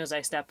it as soon as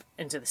I step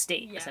into the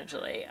state,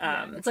 essentially.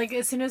 It's like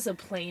as soon as a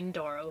plane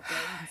door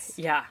opens.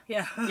 Yeah.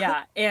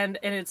 And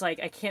it's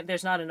like,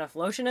 there's not enough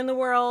lotion in the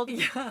world.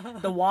 Yeah.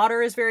 The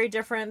water is very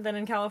different than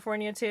in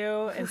California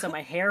too. And so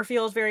my hair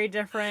feels very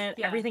different.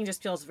 Yeah. Everything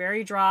just feels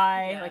very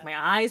dry. Yeah. Like my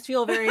eyes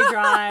feel very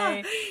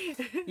dry.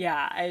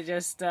 I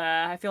just,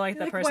 I feel like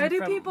the person why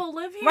do people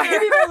live here? Why do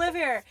people live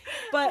here?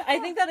 But I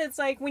think that it's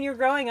like when you're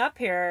growing up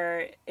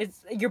here,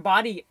 it's your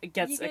body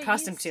gets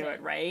accustomed to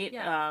it, right?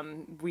 Yeah.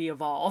 We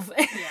evolve.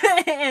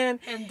 and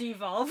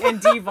devolve.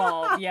 And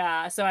devolve,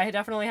 yeah. So I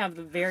definitely have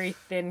the very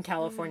thin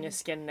California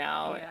skin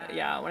now.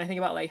 Yeah. When I think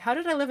about like, how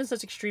did I live in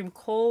such extreme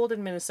cold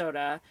in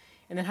Minnesota?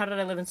 And then how did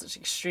I live in such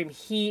extreme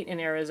heat in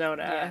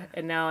Arizona? Yeah.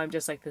 And now I'm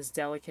just like this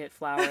delicate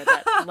flower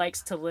that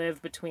likes to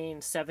live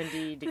between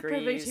 70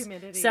 degrees.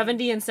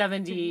 70 and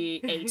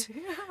 78,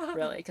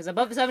 really. Because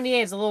above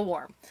 78 is a little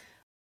warm.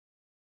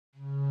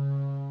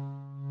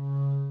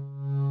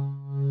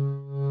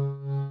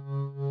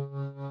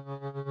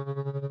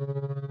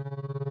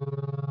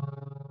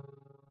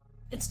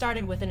 It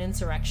started with an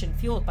insurrection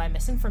fueled by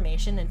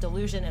misinformation and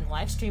delusion and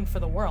live streamed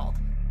for the world,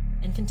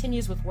 and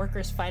continues with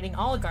workers fighting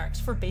oligarchs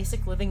for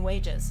basic living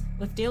wages,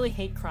 with daily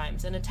hate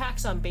crimes and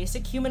attacks on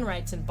basic human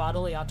rights and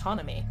bodily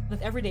autonomy,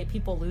 with everyday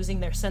people losing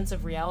their sense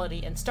of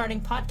reality and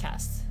starting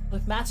podcasts,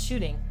 with mass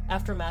shooting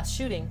after mass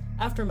shooting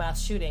after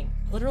mass shooting,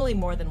 literally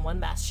more than one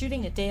mass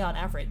shooting a day on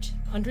average,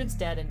 hundreds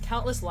dead and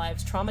countless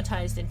lives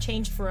traumatized and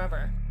changed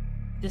forever.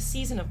 This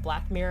season of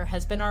Black Mirror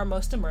has been our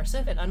most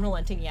immersive and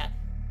unrelenting yet.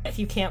 If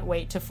you can't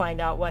wait to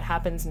find out what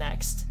happens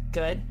next,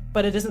 good,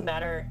 but it doesn't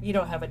matter, you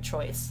don't have a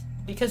choice.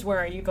 Because where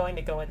are you going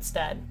to go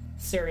instead?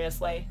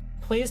 Seriously.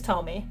 Please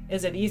tell me,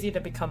 is it easy to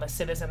become a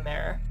citizen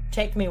there?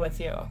 Take me with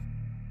you.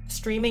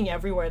 Streaming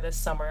everywhere this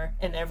summer,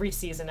 and every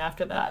season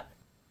after that.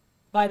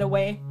 By the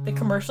way, the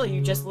commercial you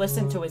just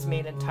listened to is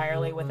made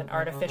entirely with an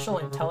artificial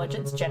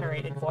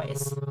intelligence-generated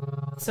voice.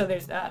 So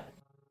there's that.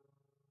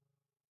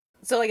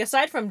 So, like,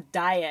 aside from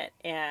diet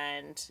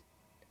and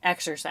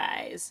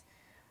exercise,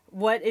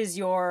 what is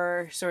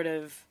your sort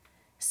of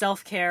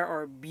self-care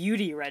or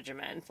beauty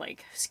regimen,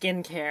 like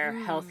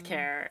skincare,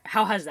 healthcare?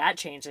 How has that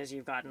changed as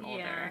you've gotten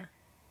older?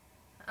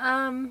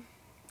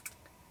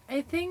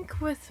 I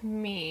think with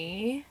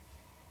me,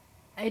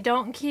 I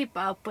don't keep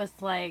up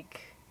with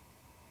like,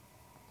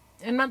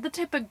 I'm not the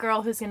type of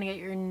girl who's gonna get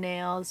your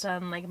nails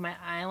done, like my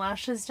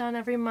eyelashes done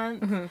every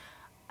month. Mm-hmm.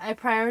 I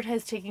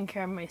prioritize taking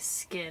care of my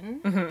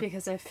skin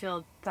because I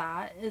feel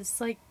that is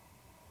like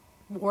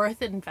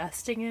worth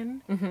investing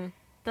in. Mm-hmm.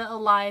 The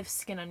alive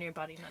skin on your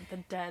body, not the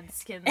dead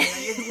skin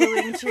that you're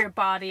gluing to your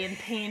body and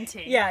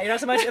painting. Yeah, you're not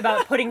so much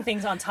about putting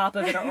things on top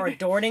of it or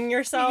adorning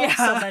yourself,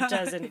 so much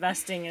as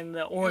investing in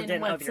the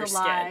organ of your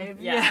alive. skin.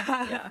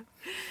 Yeah.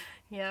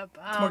 Yep.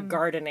 It's more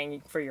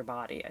gardening for your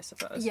body, I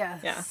suppose.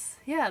 Yes.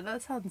 Yeah,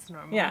 that sounds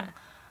normal. Yeah.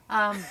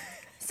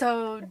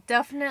 So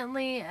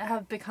definitely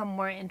have become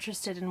more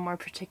interested and more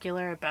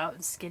particular about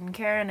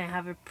skincare, and I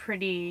have a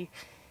pretty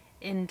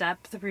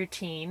in-depth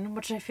routine,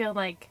 which I feel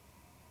like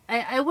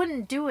I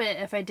wouldn't do it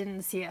if I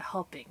didn't see it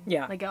helping.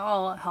 Yeah. Like, it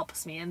all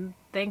helps me. And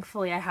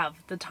thankfully I have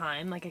the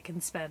time. Like, I can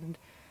spend,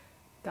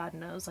 God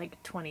knows,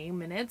 like 20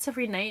 minutes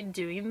every night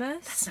doing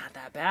this. That's not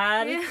that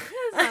bad. Yeah,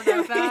 it's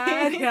not that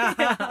bad.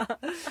 Yeah.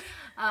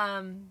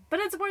 But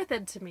it's worth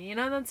it to me. You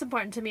know, that's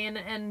important to me.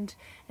 And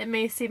it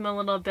may seem a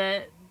little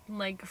bit,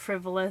 like,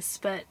 frivolous,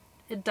 but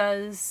it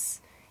does,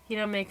 you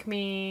know, make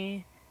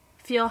me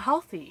feel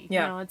healthy.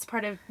 Yeah. You know, it's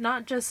part of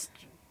not just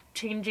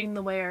changing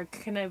the way or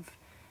kind of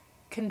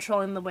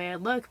controlling the way I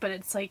look, but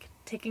it's like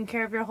taking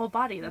care of your whole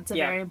body. That's a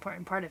very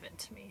important part of it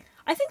to me.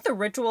 I think the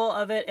ritual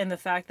of it and the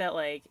fact that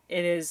like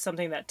it is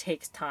something that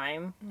takes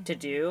time to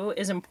do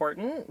is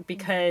important,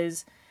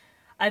 because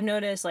I've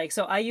noticed like,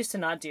 so I used to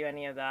not do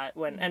any of that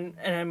when and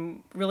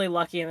I'm really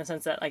lucky in the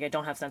sense that like I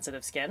don't have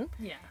sensitive skin.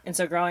 Yeah. And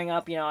so growing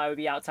up, you know, I would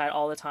be outside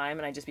all the time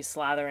and I'd just be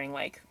slathering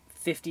like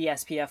 50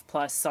 SPF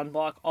plus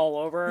sunblock all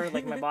over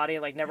like my body,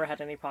 like never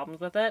had any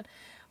problems with it.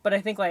 But I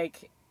think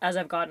like as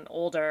I've gotten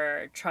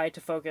older, tried to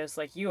focus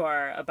like you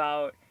are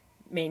about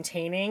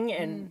maintaining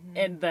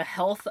and the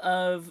health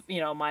of,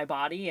 you know, my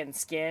body and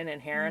skin and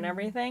hair and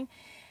everything.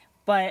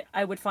 But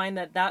I would find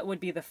that that would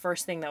be the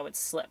first thing that would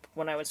slip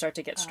when I would start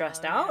to get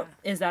stressed out,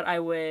 is that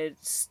I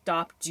would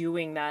stop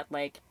doing that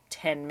like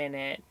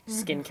 10-minute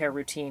skincare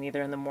routine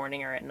either in the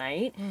morning or at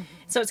night.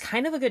 So it's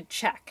kind of a good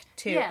check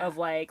too of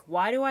like,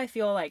 why do I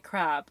feel like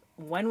crap?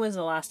 When was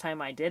the last time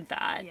I did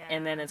that?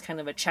 And then it's kind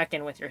of a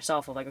check-in with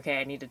yourself of like, okay,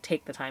 I need to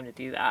take the time to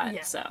do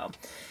that.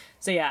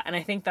 So yeah, and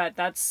I think I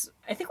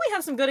think we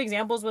have some good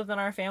examples within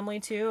our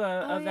family too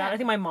of that. I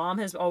think my mom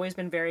has always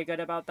been very good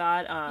about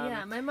that.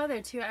 Yeah, my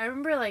mother too. I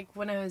remember like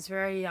when I was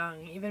very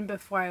young, even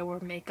before I wore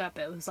makeup,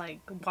 it was like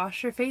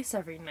wash your face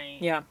every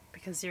night. Yeah.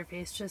 Because your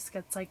face just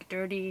gets like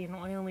dirty and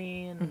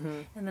oily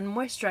and then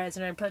moisturize,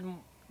 and I put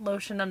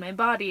lotion on my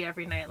body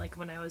every night like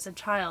when I was a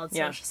child.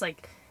 So it's just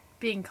like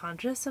being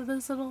conscious of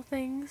those little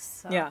things.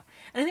 So. Yeah.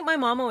 And I think my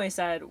mom always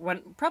said,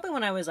 probably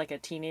when I was like a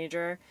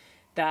teenager,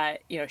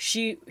 that, you know,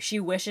 she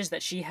wishes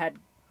that she had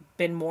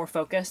been more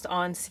focused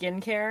on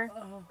skincare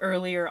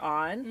earlier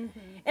on. Mm-hmm.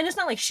 And it's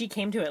not like she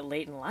came to it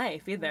late in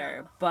life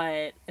either,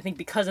 but I think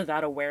because of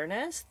that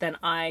awareness, then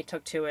I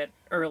took to it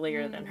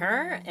earlier than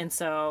her. And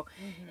so,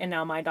 and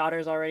now my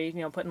daughter's already,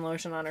 you know, putting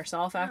lotion on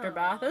herself after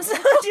bath and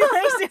stuff. She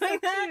likes doing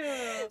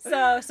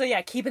that. So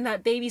yeah, keeping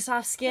that baby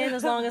soft skin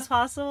as long as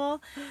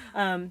possible.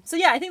 So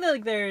yeah, I think that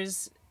like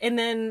there's, and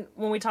then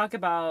when we talk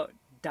about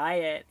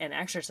diet and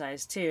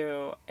exercise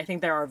too, I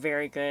think there are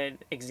very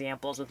good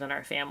examples within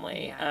our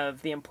family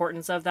of the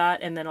importance of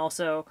that. And then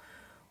also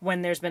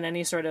when there's been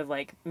any sort of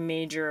like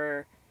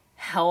major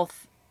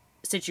health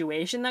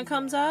situation that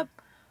comes up,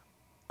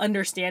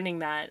 understanding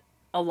that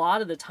a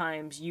lot of the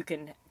times you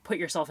can put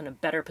yourself in a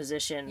better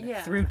position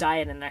through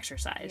diet and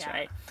exercise,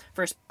 right?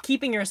 First,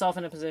 keeping yourself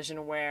in a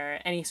position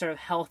where any sort of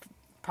health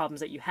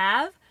problems that you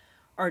have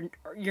are,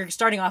 you're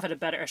starting off at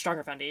a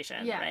stronger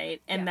foundation,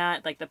 right? And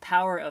that like the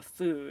power of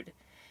food,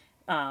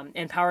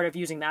 and power of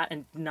using that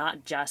and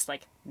not just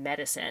like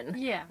medicine,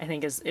 I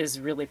think is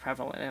really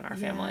prevalent in our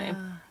family.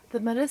 The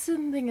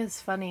medicine thing is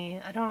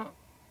funny.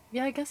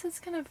 I guess it's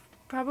kind of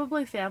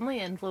probably family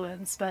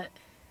influence, but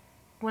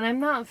when I'm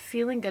not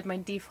feeling good, my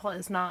default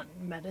is not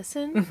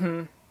medicine.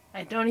 Mm-hmm.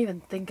 I don't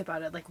even think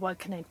about it. Like, what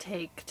can I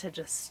take to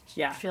just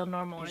feel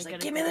normal? You're like,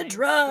 give me the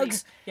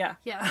drugs. Yeah.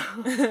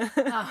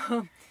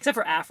 Except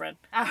for Afrin.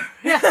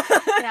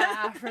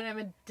 Afrin. I'm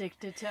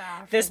addicted to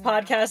Afrin. This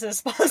podcast is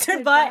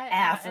sponsored by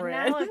Afrin.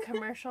 And now a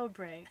commercial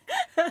break.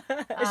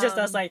 It's just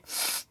us like...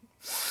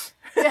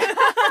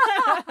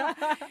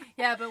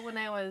 But when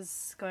I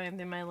was going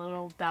through my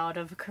little bout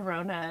of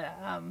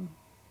corona,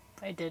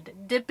 I did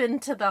dip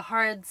into the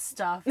hard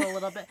stuff a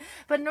little bit.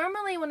 But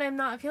normally when I'm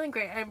not feeling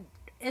great,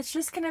 it's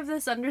just kind of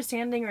this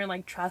understanding or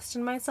like trust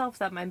in myself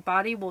that my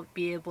body will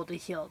be able to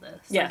heal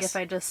this. Yes. Like if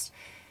I just,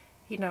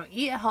 you know,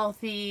 eat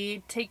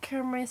healthy, take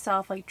care of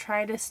myself, like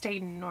try to stay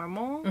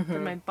normal,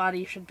 then my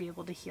body should be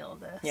able to heal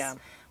this. Yeah.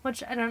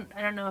 Which I don't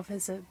know if I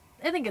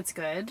think it's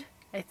good.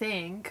 I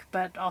think,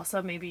 but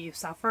also maybe you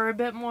suffer a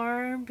bit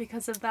more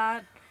because of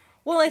that.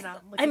 Well,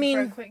 I mean,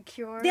 for a quick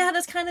cure. Yeah,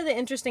 that's kind of the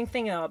interesting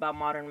thing though about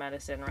modern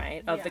medicine,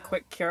 right? Of the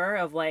quick cure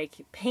of like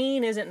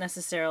pain isn't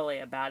necessarily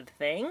a bad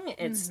thing.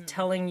 It's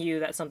telling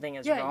you that something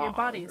is wrong, your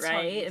body's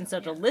right? And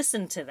so to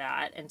listen to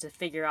that and to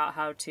figure out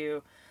how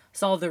to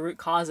solve the root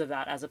cause of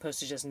that as opposed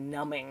to just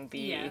numbing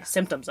the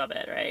symptoms of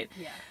it, right?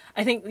 Yeah.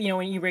 I think, you know,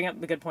 when you bring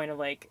up the good point of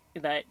like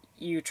that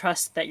you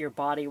trust that your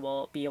body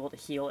will be able to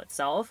heal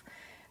itself,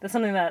 that's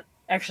something that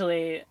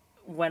actually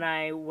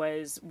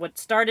what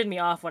started me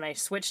off when I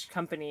switched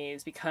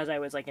companies because I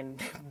was like in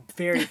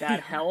very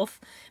bad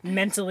health,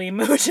 mentally,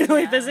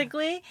 emotionally,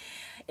 physically.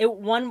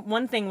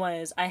 One thing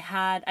was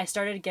I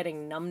started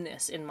getting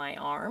numbness in my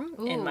arm,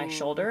 in my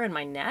shoulder, and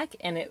my neck,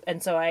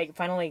 and so I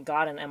finally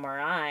got an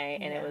MRI,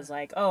 and it was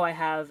like, oh, I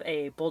have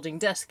a bulging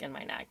disc in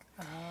my neck.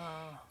 Oh.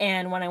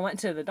 And when I went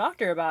to the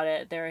doctor about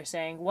it, they were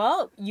saying,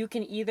 well, you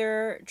can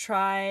either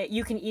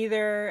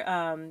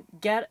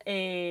get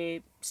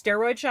a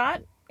steroid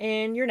shot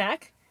in your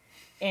neck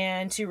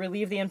and to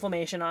relieve the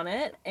inflammation on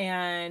it,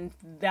 and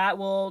that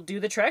will do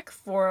the trick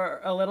for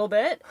a little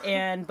bit,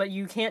 but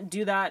you can't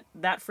do that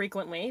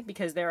frequently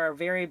because there are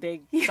very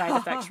big side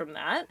effects from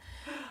that.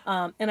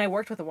 And I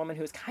worked with a woman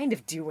who was kind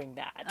of doing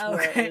that.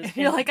 Okay.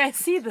 You're like, I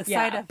see the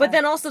side effects. But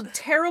then also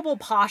terrible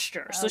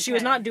posture. So she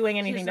was not doing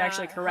anything to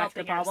actually correct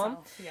the problem.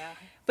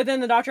 But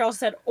then the doctor also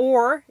said,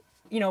 or,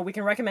 you know, we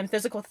can recommend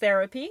physical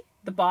therapy.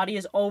 The body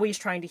is always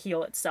trying to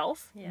heal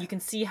itself. You can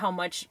see how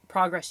much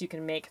progress you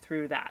can make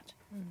through that.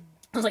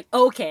 I was like,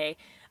 okay,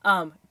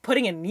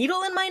 putting a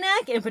needle in my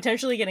neck and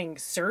potentially getting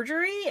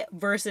surgery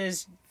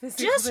versus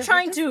just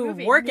trying to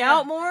work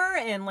out more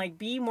and like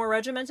be more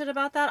regimented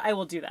about that, I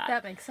will do that.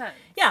 That makes sense.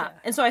 Yeah.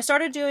 And so I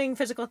started doing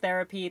physical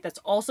therapy. That's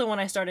also when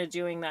I started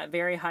doing that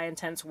very high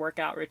intense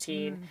workout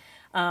routine.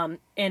 And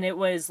it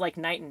was like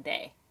night and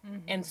day.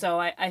 And so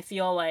I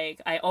feel like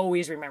I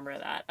always remember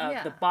that.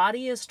 The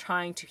body is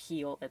trying to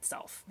heal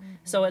itself.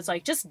 So it's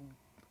like, just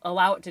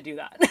allow it to do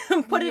that.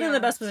 Put it in the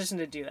best position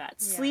to do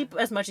that. Sleep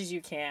as much as you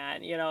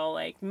can, you know,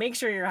 like make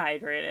sure you're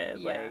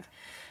hydrated. Like,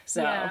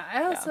 so. Yeah,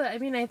 I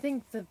mean, I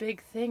think the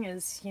big thing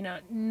is, you know,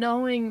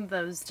 knowing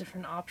those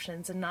different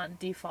options and not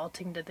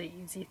defaulting to the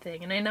easy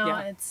thing. And I know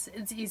it's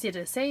easy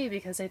to say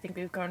because I think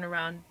we've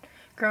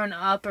grown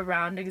up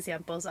around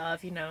examples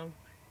of, you know,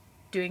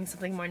 doing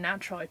something more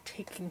natural or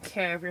taking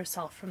care of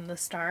yourself from the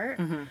start.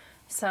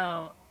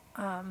 So,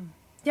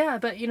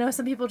 but, you know,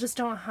 some people just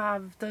don't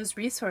have those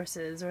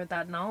resources or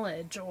that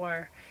knowledge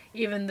or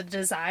even the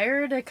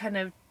desire to kind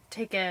of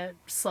take a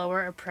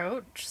slower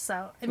approach.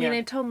 So, I mean,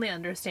 I totally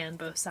understand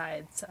both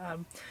sides.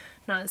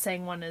 Not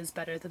saying one is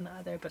better than the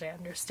other, but I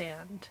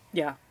understand.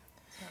 Yeah.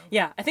 So.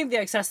 Yeah, I think the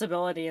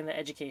accessibility and the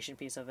education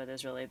piece of it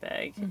is really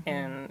big.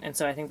 And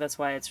so I think that's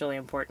why it's really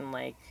important,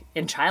 like,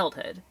 in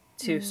childhood,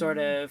 to sort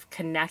of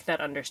connect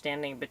that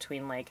understanding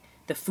between, like,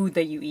 the food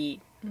that you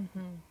eat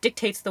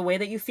dictates the way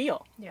that you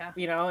feel. Yeah.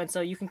 You know, and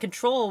so you can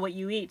control what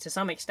you eat to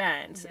some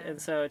extent. Yeah.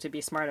 And so to be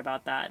smart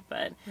about that,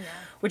 but Yeah.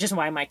 which is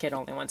why my kid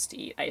only wants to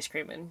eat ice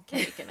cream and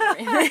cake and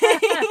everything.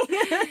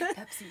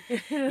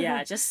 Pepsi.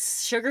 Yeah,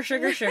 just sugar,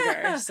 sugar,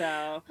 sugar.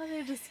 So Oh,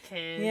 they're just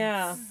kids.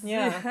 yeah.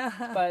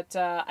 But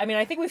I mean,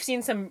 I think we've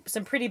seen some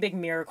pretty big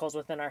miracles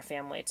within our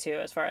family too,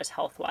 as far as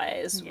health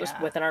wise,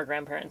 Yeah. within our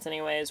grandparents,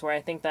 anyways. Where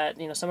I think that,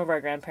 you know, some of our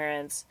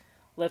grandparents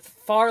lived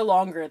far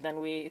longer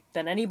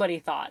than anybody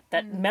thought,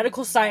 that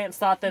medical science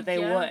thought that they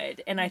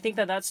would. And I think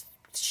that that's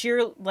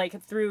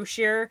through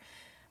sheer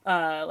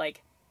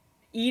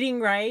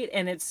eating right,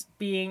 and it's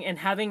being and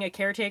having a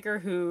caretaker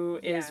who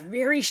is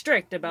very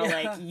strict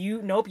about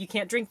you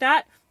can't drink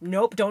that,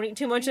 don't eat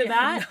too much of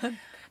that,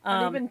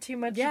 not even too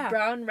much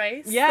brown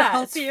rice, the yeah,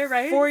 healthier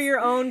rice for your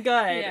own good.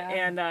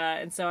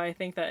 And so I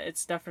think that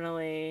it's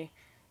definitely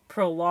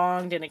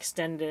prolonged and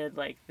extended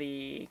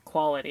the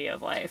quality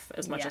of life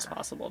as much as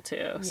possible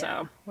too.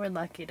 So we're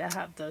lucky to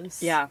have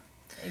those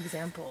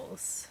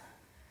examples.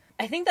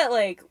 I think that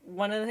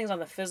one of the things on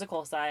the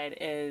physical side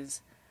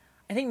is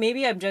I think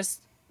maybe I'm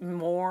just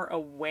more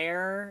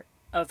aware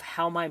of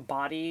how my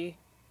body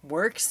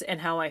works and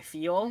how I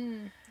feel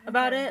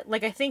about it.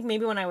 I think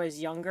maybe when I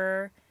was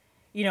younger,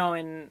 you know,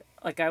 and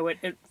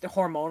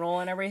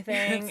hormonal and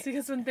everything. It's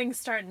because when things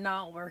start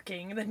not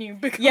working, then you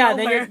become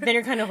then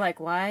you're kind of like,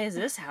 why is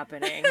this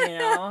happening? You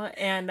know,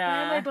 and why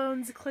are my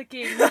bones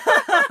clicking?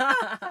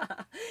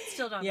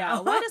 Still don't know. Yeah,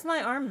 why does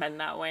my arm bend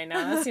that way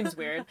now? That seems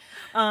weird.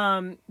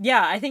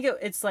 I think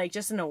it's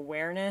just an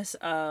awareness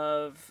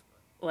of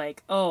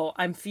oh,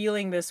 I'm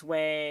feeling this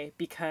way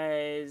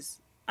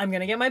because I'm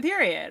gonna get my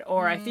period,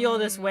 or I feel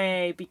this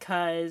way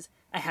because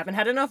I haven't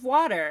had enough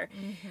water.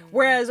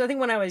 Whereas I think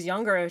when I was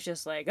younger, I was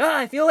just oh,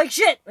 I feel like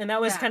shit. And that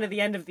was kind of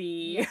the end of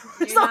the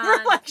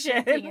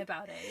self-reflection. Thinking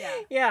about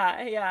it,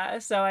 Yeah.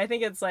 So I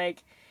think it's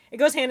it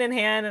goes hand in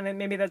hand, and then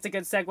maybe that's a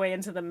good segue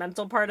into the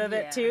mental part of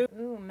it too.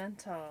 Ooh,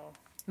 Mentos.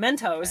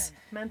 Mentos.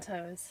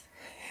 Mentos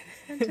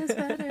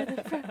better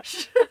than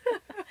fresh.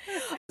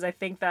 I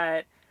think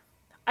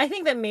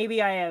that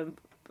maybe I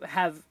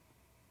have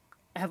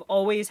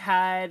always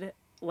had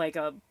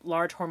a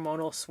large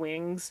hormonal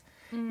swings,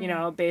 you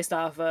know, based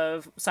off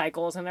of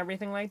cycles and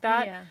everything like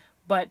that. Yeah.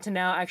 But to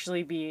now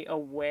actually be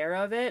aware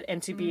of it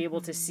and to be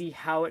able to see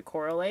how it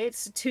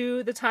correlates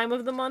to the time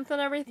of the month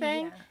and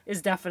everything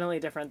is definitely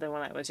different than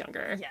when I was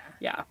younger.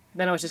 Yeah.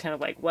 Then I was just kind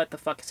of what the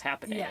fuck is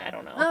happening? Yeah. I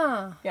don't know.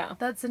 Oh, yeah.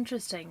 That's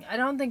interesting. I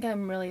don't think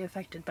I'm really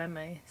affected by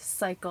my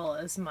cycle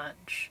as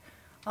much.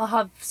 I'll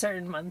have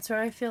certain months where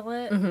I feel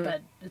it,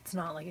 but it's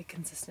not a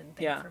consistent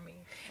thing for me.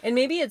 And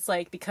maybe it's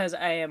because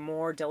I am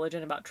more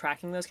diligent about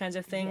tracking those kinds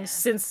of things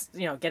since,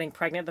 you know, getting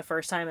pregnant the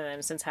first time and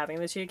then since having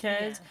the two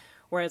kids.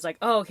 Where it's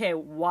oh, okay,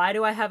 why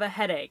do I have a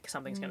headache?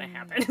 Something's gonna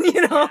happen,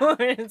 you know?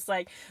 Yeah. It's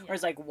or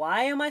it's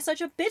why am I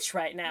such a bitch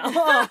right now?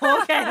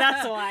 Oh, okay,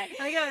 that's why.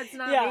 It's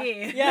not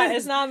me. Yeah,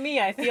 it's not me.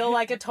 I feel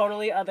like a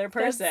totally other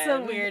person. That's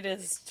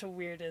the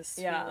weirdest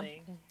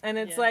feeling. And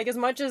it's as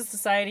much as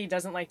society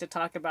doesn't like to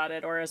talk about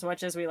it, or as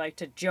much as we like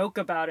to joke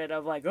about it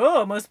of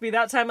oh, it must be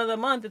that time of the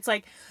month, it's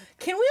can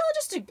we all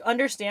just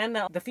understand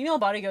that the female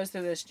body goes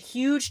through this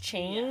huge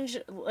change,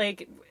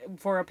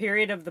 for a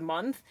period of the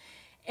month?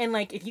 And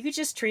if you could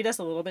just treat us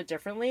a little bit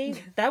differently,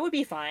 that would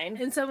be fine.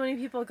 And so many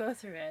people go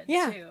through it.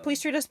 Yeah, too. Please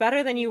treat us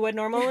better than you would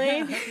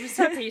normally. Just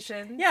have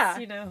patience. Yeah,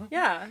 you know.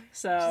 Yeah,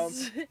 so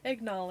just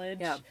acknowledge.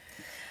 Yeah,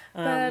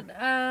 but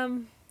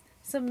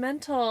so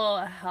mental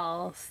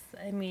health.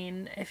 I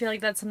mean, I feel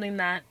like that's something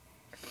that,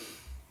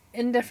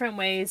 in different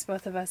ways,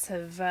 both of us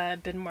have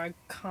been more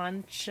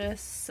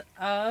conscious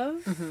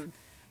of.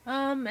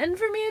 And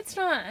for me, it's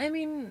not. I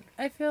mean,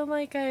 I feel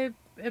like I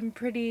am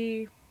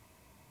pretty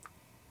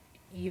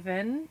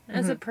even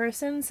as a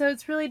person, so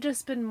it's really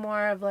just been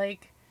more of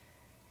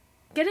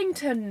getting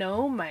to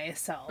know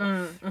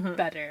myself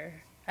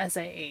better as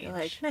I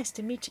age. Nice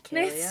to meet you,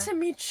 Kayla. Nice to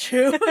meet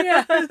you.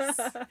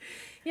 Yes.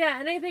 Yeah,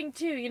 and I think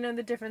too, you know,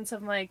 the difference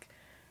of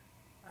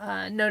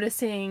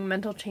noticing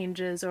mental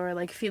changes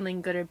or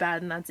feeling good or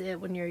bad, and that's it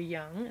when you're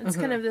young. It's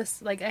kind of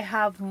this I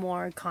have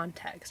more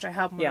context, or I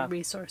have more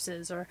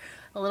resources, or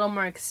a little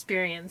more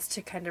experience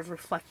to kind of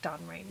reflect on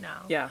right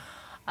now. Yeah.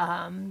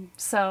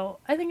 So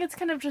I think it's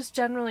kind of just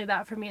generally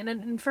that for me.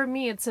 And for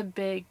me, it's a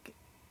big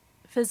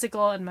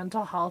physical and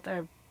mental health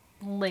are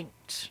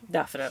linked.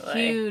 Definitely.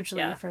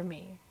 Hugely for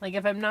me.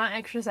 If I'm not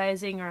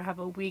exercising or have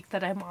a week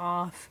that I'm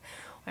off,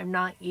 or I'm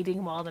not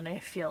eating well, then I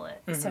feel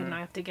it. So now I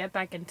have to get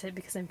back into it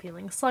because I'm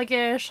feeling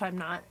sluggish. I'm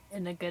not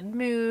in a good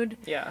mood.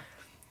 Yeah.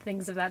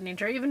 Things of that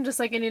nature. Even just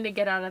I need to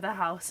get out of the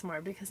house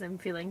more because I'm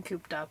feeling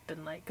cooped up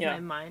and my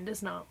mind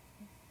is not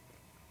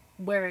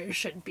where it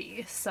should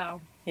be.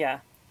 So. Yeah.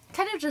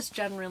 Kind of just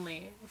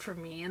generally for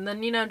me. And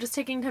then, you know, just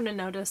taking time to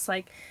notice,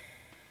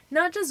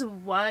 not just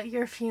what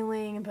you're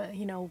feeling, but,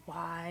 you know,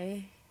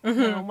 why. You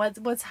know,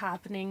 what's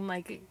happening,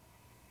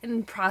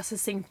 in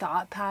processing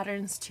thought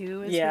patterns,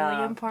 too, is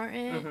really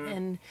important.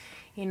 And,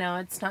 you know,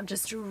 it's not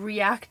just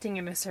reacting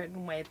in a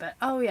certain way, but,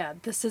 oh, yeah,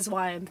 this is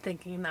why I'm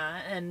thinking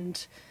that.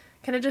 And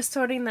kind of just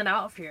sorting that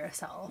out for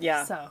yourself.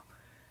 Yeah. So.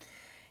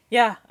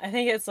 Yeah, I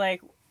think it's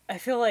like, I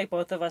feel like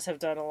both of us have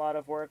done a lot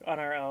of work on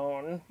our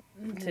own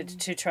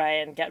to try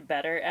and get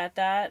better at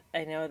that.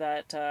 I know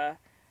that,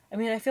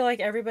 I feel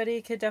like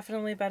everybody could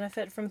definitely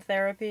benefit from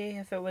therapy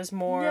if it was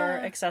more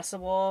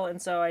accessible.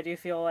 And so I do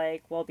feel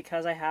like, well,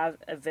 because I have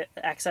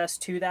access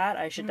to that,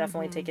 I should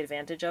definitely take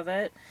advantage of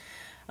it.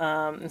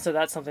 And so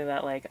that's something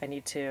that, like, I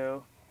need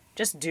to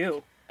just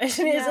do.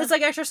 It's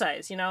like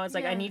exercise, you know? It's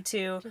like I need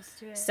to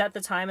set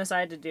the time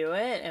aside to do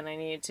it, and I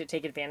need to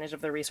take advantage of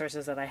the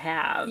resources that I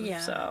have. Yeah.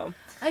 So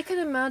I could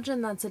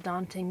imagine that's a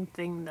daunting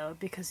thing, though,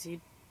 because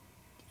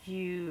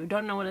you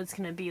don't know what it's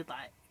going to be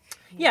like.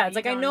 Yeah, it's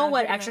like I know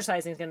what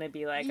exercising is going to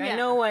be like. Yeah. I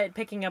know what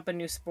picking up a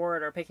new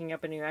sport or picking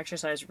up a new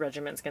exercise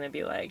regimen is going to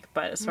be like.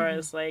 But as far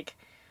as, like,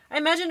 I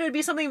imagine it would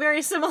be something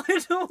very similar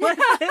to what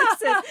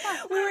this is.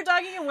 We were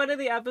talking in one of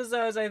the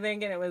episodes, I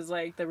think, and it was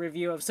like the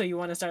review of So You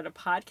Want to Start a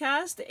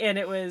Podcast? And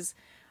it was,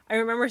 I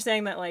remember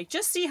saying that, like,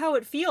 just see how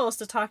it feels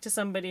to talk to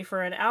somebody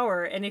for an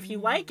hour. And if you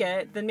like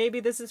it, then maybe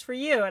this is for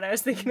you. And I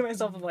was thinking to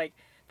myself, of like,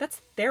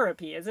 that's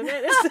therapy, isn't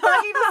it? It's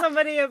talking to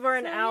somebody for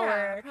an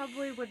hour. Yeah,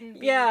 probably wouldn't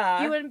be.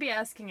 Yeah. You wouldn't be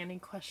asking any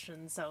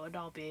questions, so it would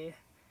all be.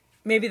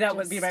 Maybe that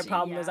would be my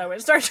problem, is I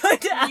would start trying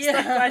to ask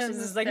them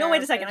questions. It's like, no,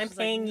 wait a second, I'm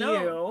paying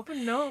you. Nope.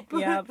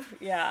 Yep,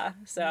 yeah.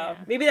 So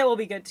maybe that will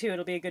be good, too.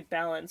 It'll be a good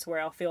balance where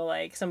I'll feel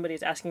like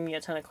somebody's asking me a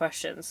ton of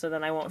questions, so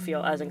then I won't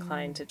feel as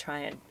inclined to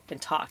try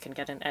and talk and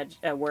get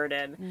a word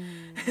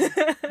in.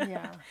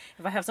 Yeah.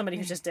 If I have somebody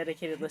who's just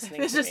dedicated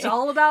listening it's to me. It's just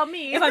all about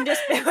me. If I'm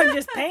just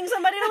paying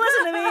somebody to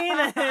listen to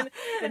me,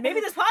 then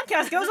maybe this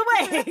podcast goes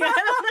away.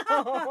 I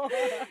don't know.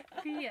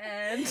 The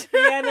end.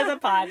 The end of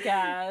the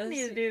podcast. I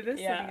need to do this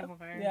anymore.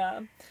 Yeah.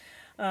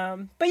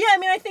 But yeah,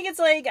 I think it's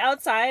like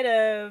outside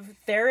of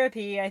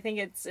therapy, I think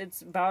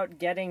it's about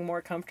getting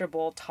more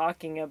comfortable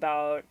talking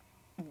about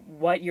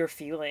what you're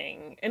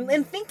feeling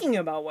and thinking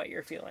about what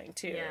you're feeling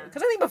too.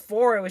 Because I think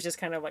before it was just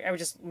kind of like I would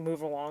just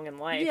move along in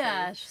life.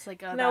 Yeah, it's just like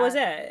that was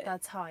it.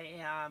 That's how I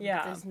am.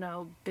 Yeah. There's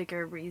no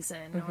bigger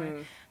reason.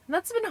 And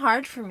that's been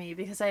hard for me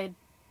because I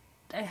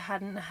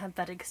hadn't had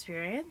that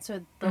experience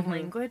or the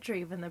language or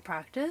even the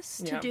practice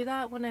to do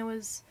that when I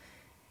was,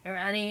 or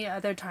any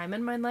other time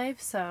in my life.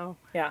 So,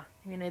 yeah.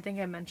 I think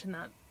I mentioned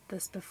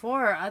this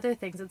before, or other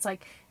things. It's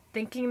like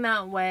thinking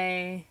that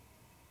way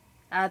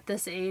at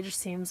this age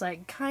seems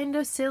like kind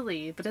of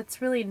silly, but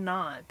it's really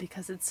not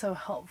because it's so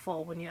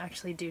helpful when you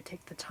actually do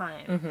take the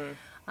time.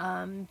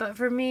 But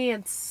for me,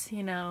 it's,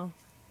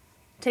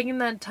 taking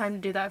that time to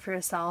do that for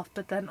yourself,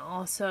 but then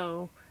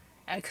also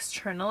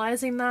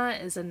externalizing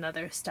that is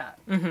another step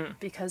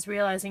because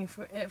realizing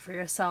it for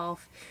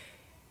yourself,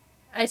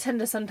 I tend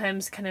to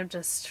sometimes kind of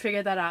just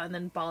figure that out and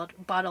then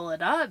bottle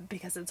it up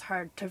because it's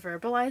hard to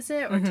verbalize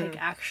it or take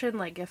action,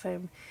 like if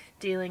I'm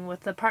dealing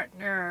with a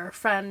partner or a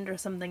friend or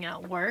something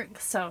at work.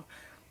 So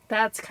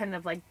that's kind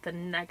of like the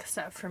next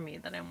step for me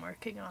that I'm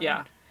working on.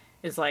 Yeah,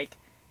 is like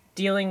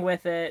dealing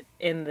with it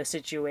in the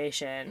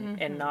situation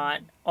and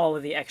not all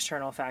of the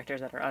external factors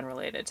that are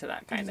unrelated to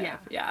that kind of.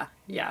 Yeah.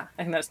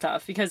 I think that's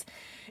tough because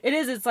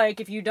it's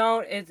like if you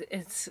don't,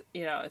 it's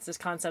this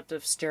concept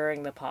of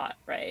stirring the pot,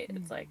 right?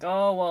 It's like,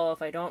 oh, well,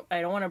 if I don't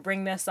want to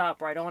bring this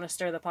up or I don't want to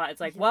stir the pot. It's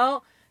like,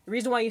 well, the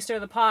reason why you stir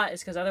the pot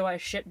is because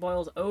otherwise shit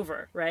boils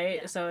over,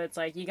 right? Yeah. So it's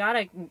like you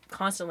gotta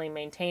constantly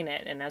maintain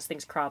it, and as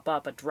things crop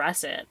up,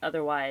 address it.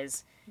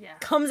 Otherwise,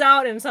 comes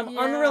out in some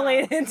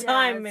unrelated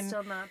time, it's and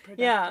still not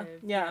productive.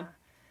 Yeah.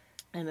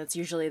 And it's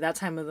usually that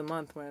time of the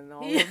month when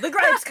all of the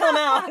gripes come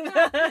out.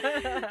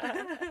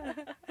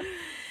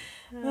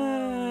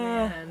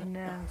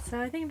 So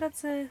I think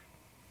it's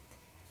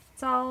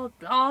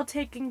all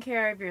taking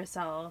care of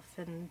yourself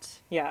and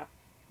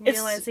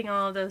realizing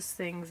all of those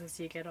things as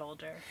you get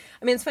older.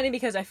 It's funny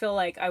because I feel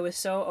like I was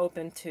so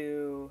open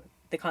to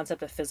the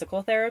concept of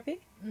physical therapy.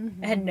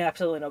 I had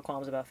absolutely no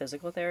qualms about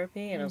physical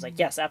therapy, and I was like,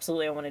 yes,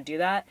 absolutely, I want to do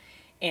that.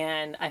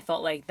 And I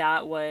felt like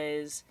that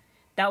was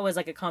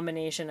like a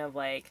combination of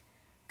like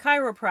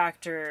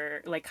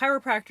chiropractic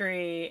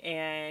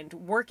and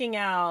working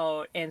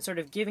out and sort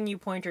of giving you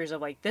pointers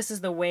of like, this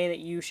is the way that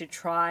you should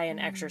try and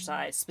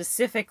exercise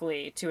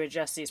specifically to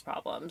adjust these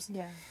problems.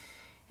 Yeah.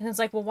 And it's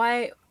like, well,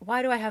 why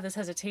do I have this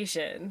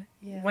hesitation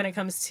when it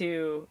comes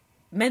to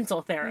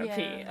mental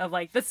therapy of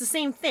like, that's the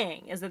same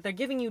thing, is that they're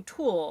giving you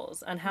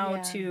tools on how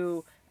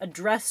to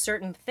address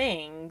certain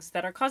things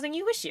that are causing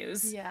you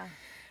issues. Yeah.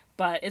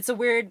 But it's a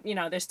weird,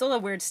 there's still a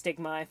weird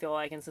stigma, I feel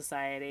like, in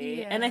society.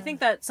 Yeah. And I think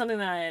that's something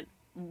that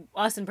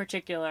us in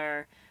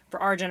particular,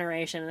 for our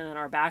generation and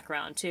our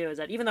background too, is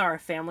that even though our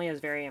family is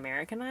very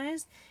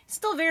Americanized, it's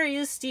still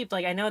very steeped.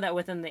 Like, I know that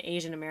within the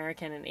Asian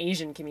American and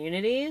Asian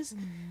communities,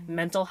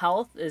 mental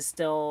health is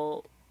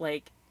still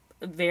like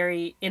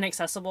very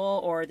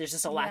inaccessible, or there's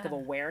just a lack of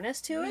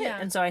awareness to it.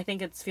 And so I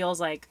think it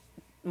feels like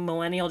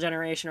millennial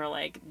generation or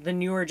like the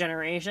newer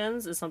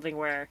generations is something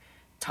where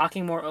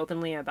talking more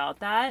openly about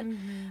that.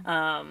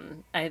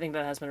 I think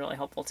that has been really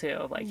helpful too,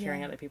 of like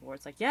hearing other people where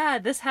it's like, yeah,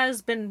 this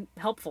has been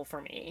helpful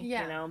for me,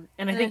 you know?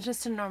 And I think it's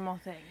just a normal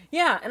thing.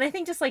 Yeah, and I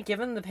think just like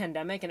given the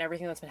pandemic and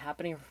everything that's been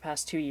happening for the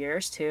past 2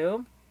 years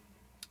too,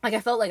 like I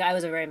felt like I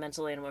was a very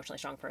mentally and emotionally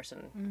strong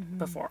person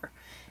before.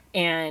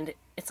 And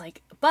it's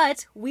like,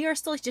 but we are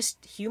still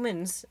just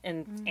humans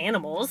and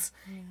animals,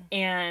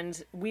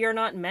 and we are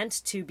not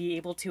meant to be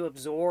able to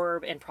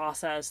absorb and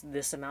process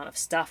this amount of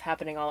stuff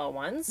happening all at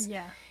once.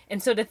 Yeah.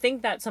 And so to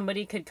think that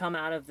somebody could come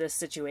out of this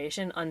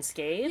situation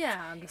unscathed,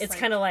 it's like,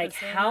 kind of like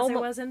how it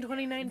was in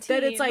 2019.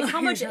 that it's like how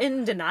much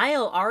in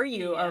denial are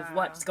you of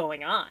what's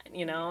going on,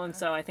 you know? And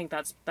so I think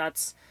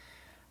that's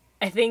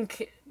I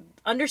think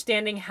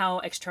understanding how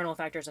external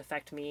factors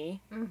affect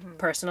me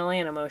personally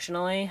and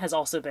emotionally has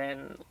also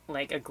been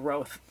like a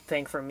growth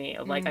thing for me.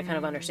 Like I kind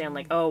of understand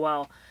like, oh,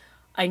 well,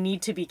 I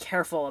need to be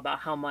careful about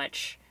how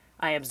much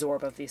I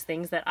absorb of these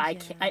things that I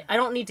can't, I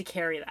don't need to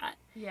carry that.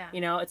 Yeah.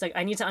 You know, it's like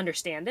I need to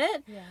understand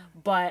it,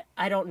 but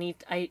I don't need,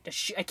 I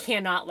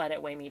cannot let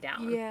it weigh me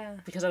down. Yeah.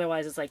 Because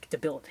otherwise it's like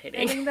debilitating.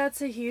 I think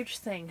that's a huge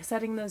thing,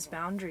 setting those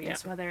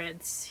boundaries, whether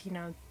it's, you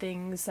know,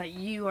 things that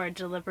you are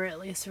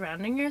deliberately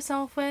surrounding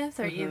yourself with,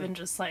 or even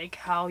just like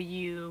how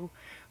you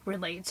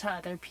relate to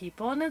other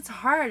people. And it's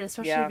hard,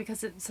 especially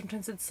because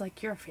sometimes it's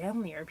like your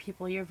family or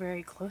people you're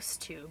very close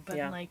to, but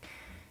like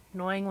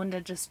knowing when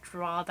to just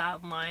draw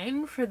that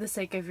line for the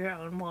sake of your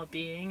own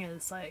well-being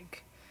is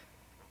like,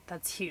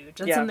 that's huge.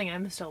 That's something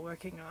I'm still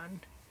working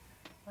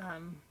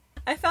on.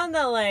 I found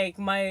that like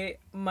my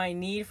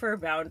need for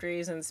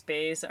boundaries and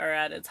space are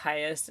at its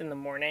highest in the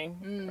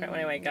morning, right when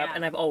I wake up,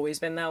 and I've always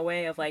been that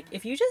way of like,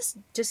 if you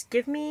just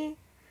give me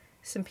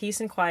some peace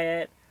and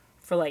quiet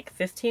for like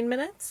 15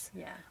 minutes,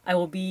 I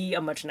will be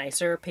a much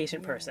nicer,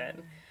 patient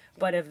person.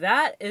 But if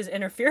that is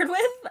interfered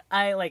with,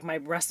 I like my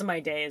rest of my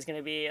day is going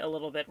to be a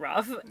little bit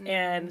rough.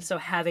 And so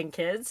having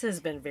kids has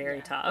been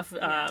very tough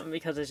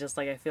because it's just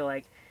like I feel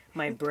like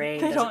my brain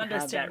doesn't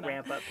have that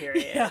ramp up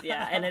period.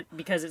 And it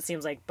because it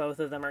seems like both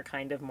of them are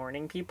kind of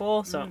morning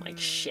people, so I'm like,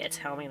 shit,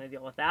 how am I going to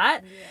deal with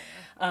that?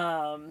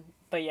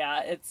 But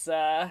yeah, it's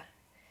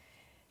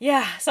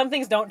some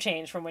things don't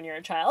change from when you're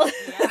a child.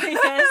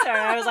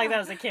 I was like that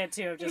as a kid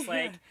too, of just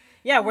like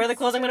wear the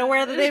clothes I'm going to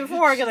wear the day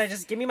before, because I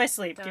just give me my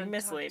sleep, give me my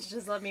sleep.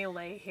 Just let me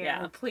lay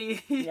here,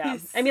 please.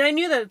 I mean, I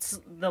knew that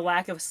the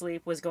lack of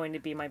sleep was going to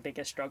be my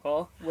biggest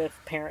struggle with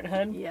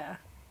parenthood.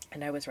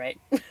 And I was right.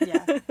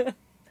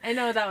 I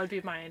know that would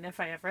be mine if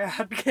I ever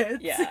had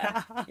kids.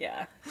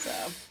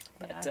 So,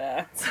 but,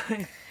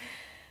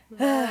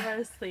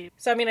 sleep.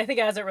 So, I mean, I think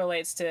as it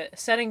relates to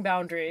setting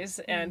boundaries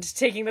and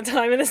taking the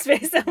time and the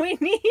space that we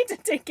need to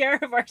take care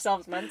of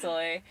ourselves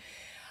mentally,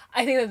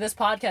 I think that this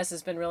podcast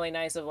has been really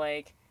nice of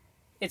like,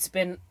 it's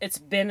been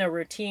a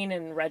routine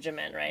and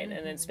regimen, right?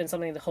 And it's been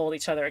something to hold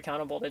each other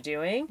accountable to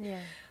doing.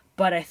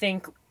 But I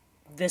think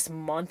this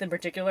month in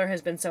particular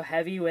has been so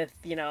heavy with,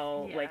 you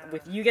know, like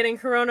with you getting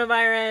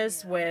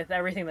coronavirus, with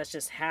everything that's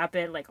just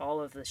happened, like all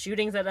of the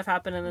shootings that have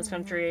happened in this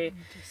country.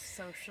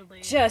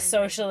 Just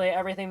socially,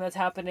 everything that's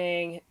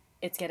happening.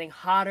 It's getting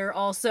hotter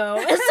also.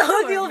 So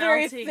I feel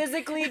very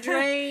physically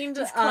drained.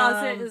 This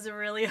closet is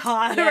really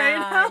hot right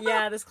now.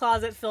 Yeah, this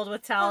closet filled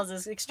with towels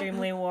is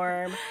extremely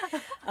warm.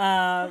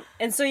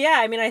 And so,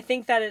 I mean, I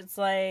think that it's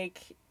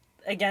like,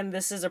 again,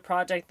 this is a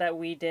project that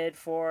we did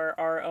for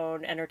our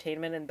own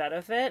entertainment and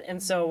benefit.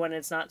 And so when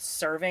it's not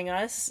serving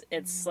us,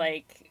 it's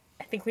like,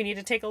 I think we need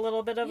to take a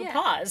little bit of a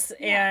pause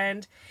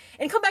and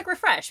come back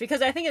refreshed,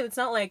 because I think it's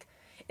not like,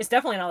 it's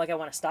definitely not like I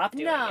want to stop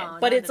doing it,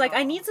 but it's like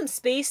I need some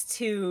space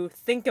to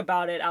think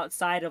about it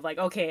outside of like,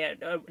 okay,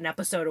 an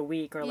episode a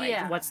week, or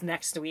like what's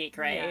next week,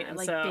 right? And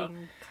like so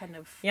being kind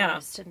of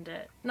forced into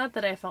it. Not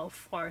that I felt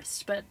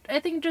forced, but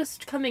I think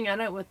just coming at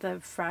it with a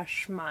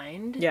fresh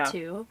mind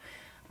too.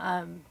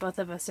 Both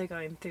of us are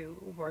going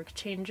through work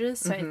changes,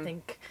 so I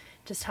think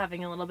just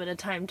having a little bit of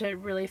time to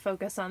really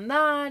focus on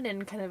that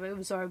and kind of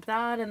absorb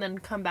that, and then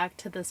come back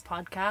to this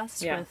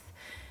podcast with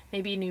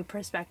maybe new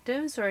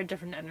perspectives or a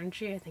different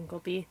energy, I think will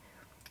be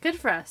good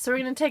for us. So we're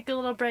going to take a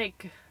little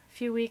break, a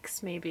few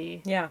weeks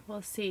maybe.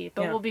 We'll see.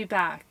 But we'll be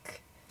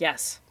back.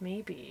 Yes.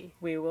 Maybe.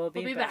 We will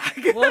be back.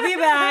 We'll be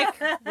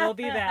back. We'll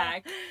be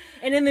back.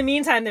 And in the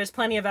meantime, there's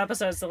plenty of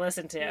episodes to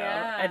listen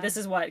to. This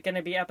is going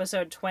to be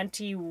episode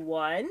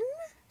 21?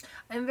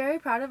 I'm very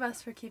proud of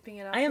us for keeping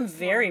it up. I am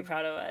very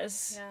proud of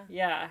us.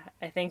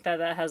 I think that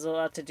has a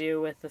lot to do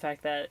with the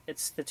fact that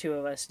it's the two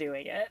of us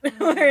doing it.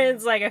 Where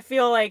it's like, I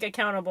feel like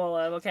accountable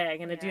of, okay, I'm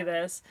going to do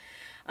this.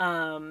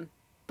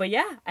 But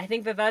I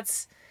think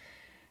that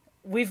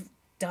we've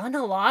done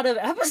a lot of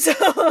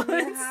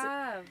episodes.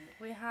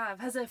 We have.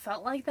 Has it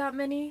felt like that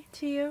many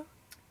to you?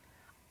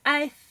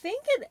 I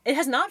think it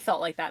has not felt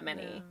like that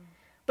many. No.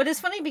 But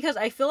it's funny because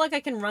I feel like I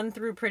can run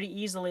through pretty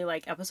easily,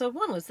 like episode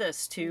 1 was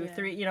this, 2,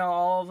 3, you know,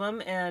 all of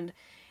them. And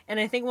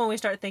I think when we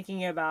start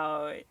thinking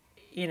about,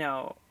 you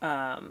know,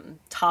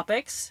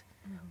 topics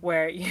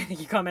where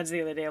you commented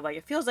the other day of like,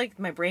 it feels like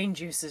my brain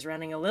juice is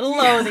running a little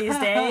low these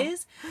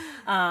days.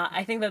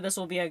 I think that this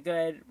will be a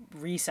good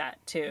reset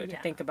too, to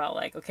think about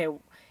like, okay,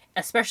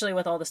 especially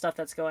with all the stuff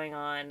that's going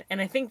on.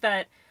 And I think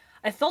that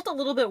I felt a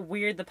little bit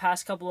weird the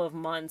past couple of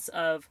months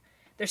of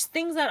there's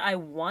things that I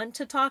want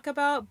to talk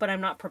about, but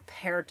I'm not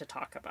prepared to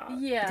talk about.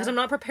 Yeah. Because I'm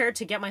not prepared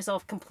to get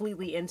myself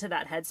completely into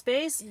that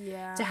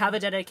headspace to have a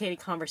dedicated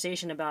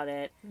conversation about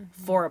it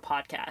for a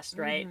podcast,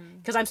 right?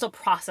 Because I'm still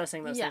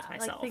processing those things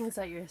myself. Like things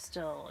that you're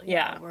still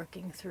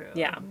working through,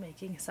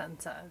 making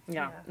sense of.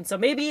 Yeah. And so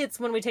maybe it's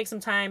when we take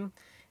some time,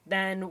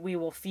 then we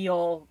will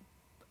feel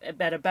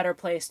at a better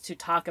place to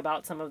talk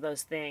about some of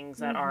those things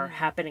that are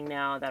happening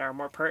now that are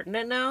more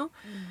pertinent now.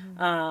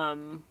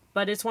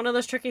 But it's one of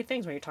those tricky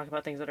things when you talk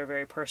about things that are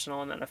very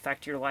personal and that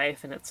affect your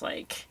life, and it's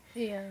like,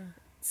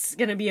 it's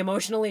going to be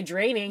emotionally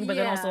draining, but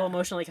then also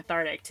emotionally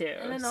cathartic too.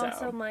 And then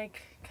also,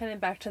 like, kind of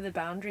back to the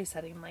boundary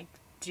setting, like,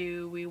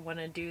 do we want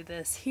to do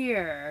this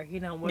here? You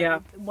know,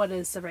 what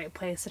is the right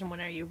place, and when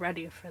are you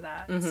ready for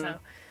that? So.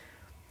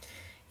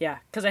 Yeah,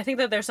 because I think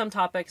that there's some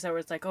topics that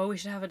were like, oh, we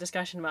should have a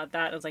discussion about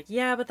that. I was like,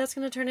 yeah, but that's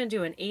going to turn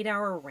into an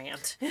 8-hour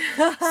rant.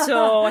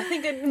 So I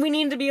think we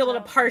need to be able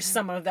to parse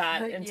some of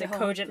that into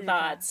cogent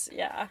thoughts.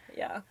 Yeah.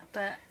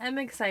 But I'm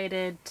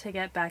excited to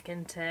get back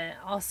into it.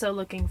 Also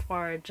looking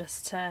forward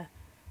just to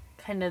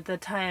kind of the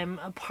time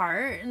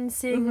apart and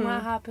seeing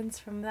what happens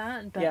from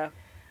that. But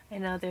I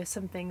know there's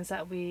some things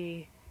that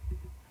we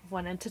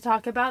wanted to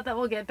talk about that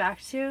we'll get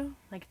back to,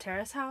 like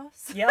Terrace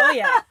House.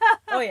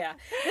 Oh yeah.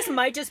 This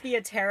might just be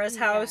a Terrace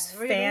House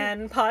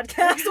fan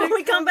podcast when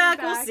we come back.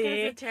 We'll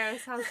see. As a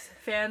Terrace House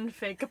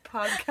fanfic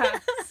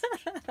podcast.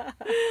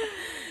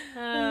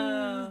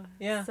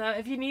 So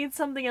if you need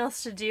something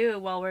else to do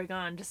while we're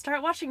gone, just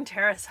start watching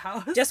Terrace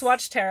House. Just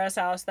watch Terrace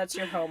House. That's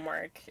your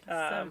homework.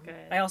 So good.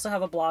 I also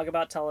have a blog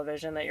about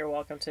television that you're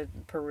welcome to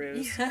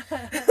peruse.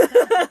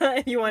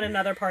 If you want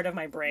another part of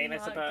my brain, I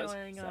suppose.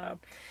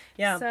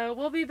 So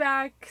we'll be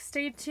back.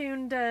 Stay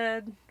tuned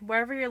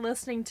wherever you're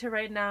listening to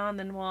right now, and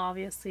then we'll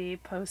obviously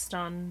post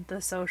on the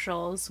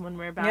socials when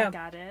we're back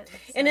at it.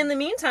 So. And in the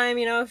meantime,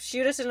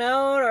 shoot us a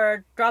note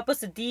or drop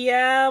us a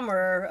DM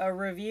or a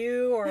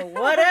review or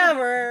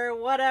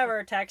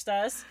whatever, text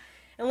us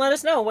and let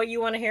us know what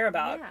you want to hear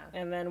about.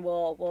 And then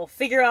we'll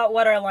figure out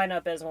what our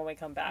lineup is when we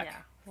come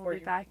back. We'll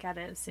be back at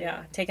it soon.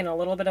 Taking a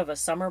little bit of a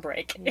summer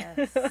break.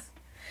 Yes.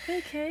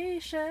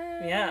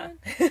 Vacation.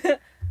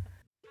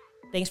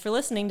 Thanks for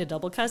listening to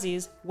Double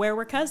Cuzzies, where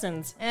we're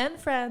cousins. And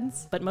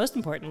friends. But most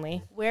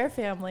importantly, we're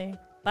family.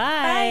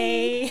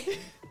 Bye.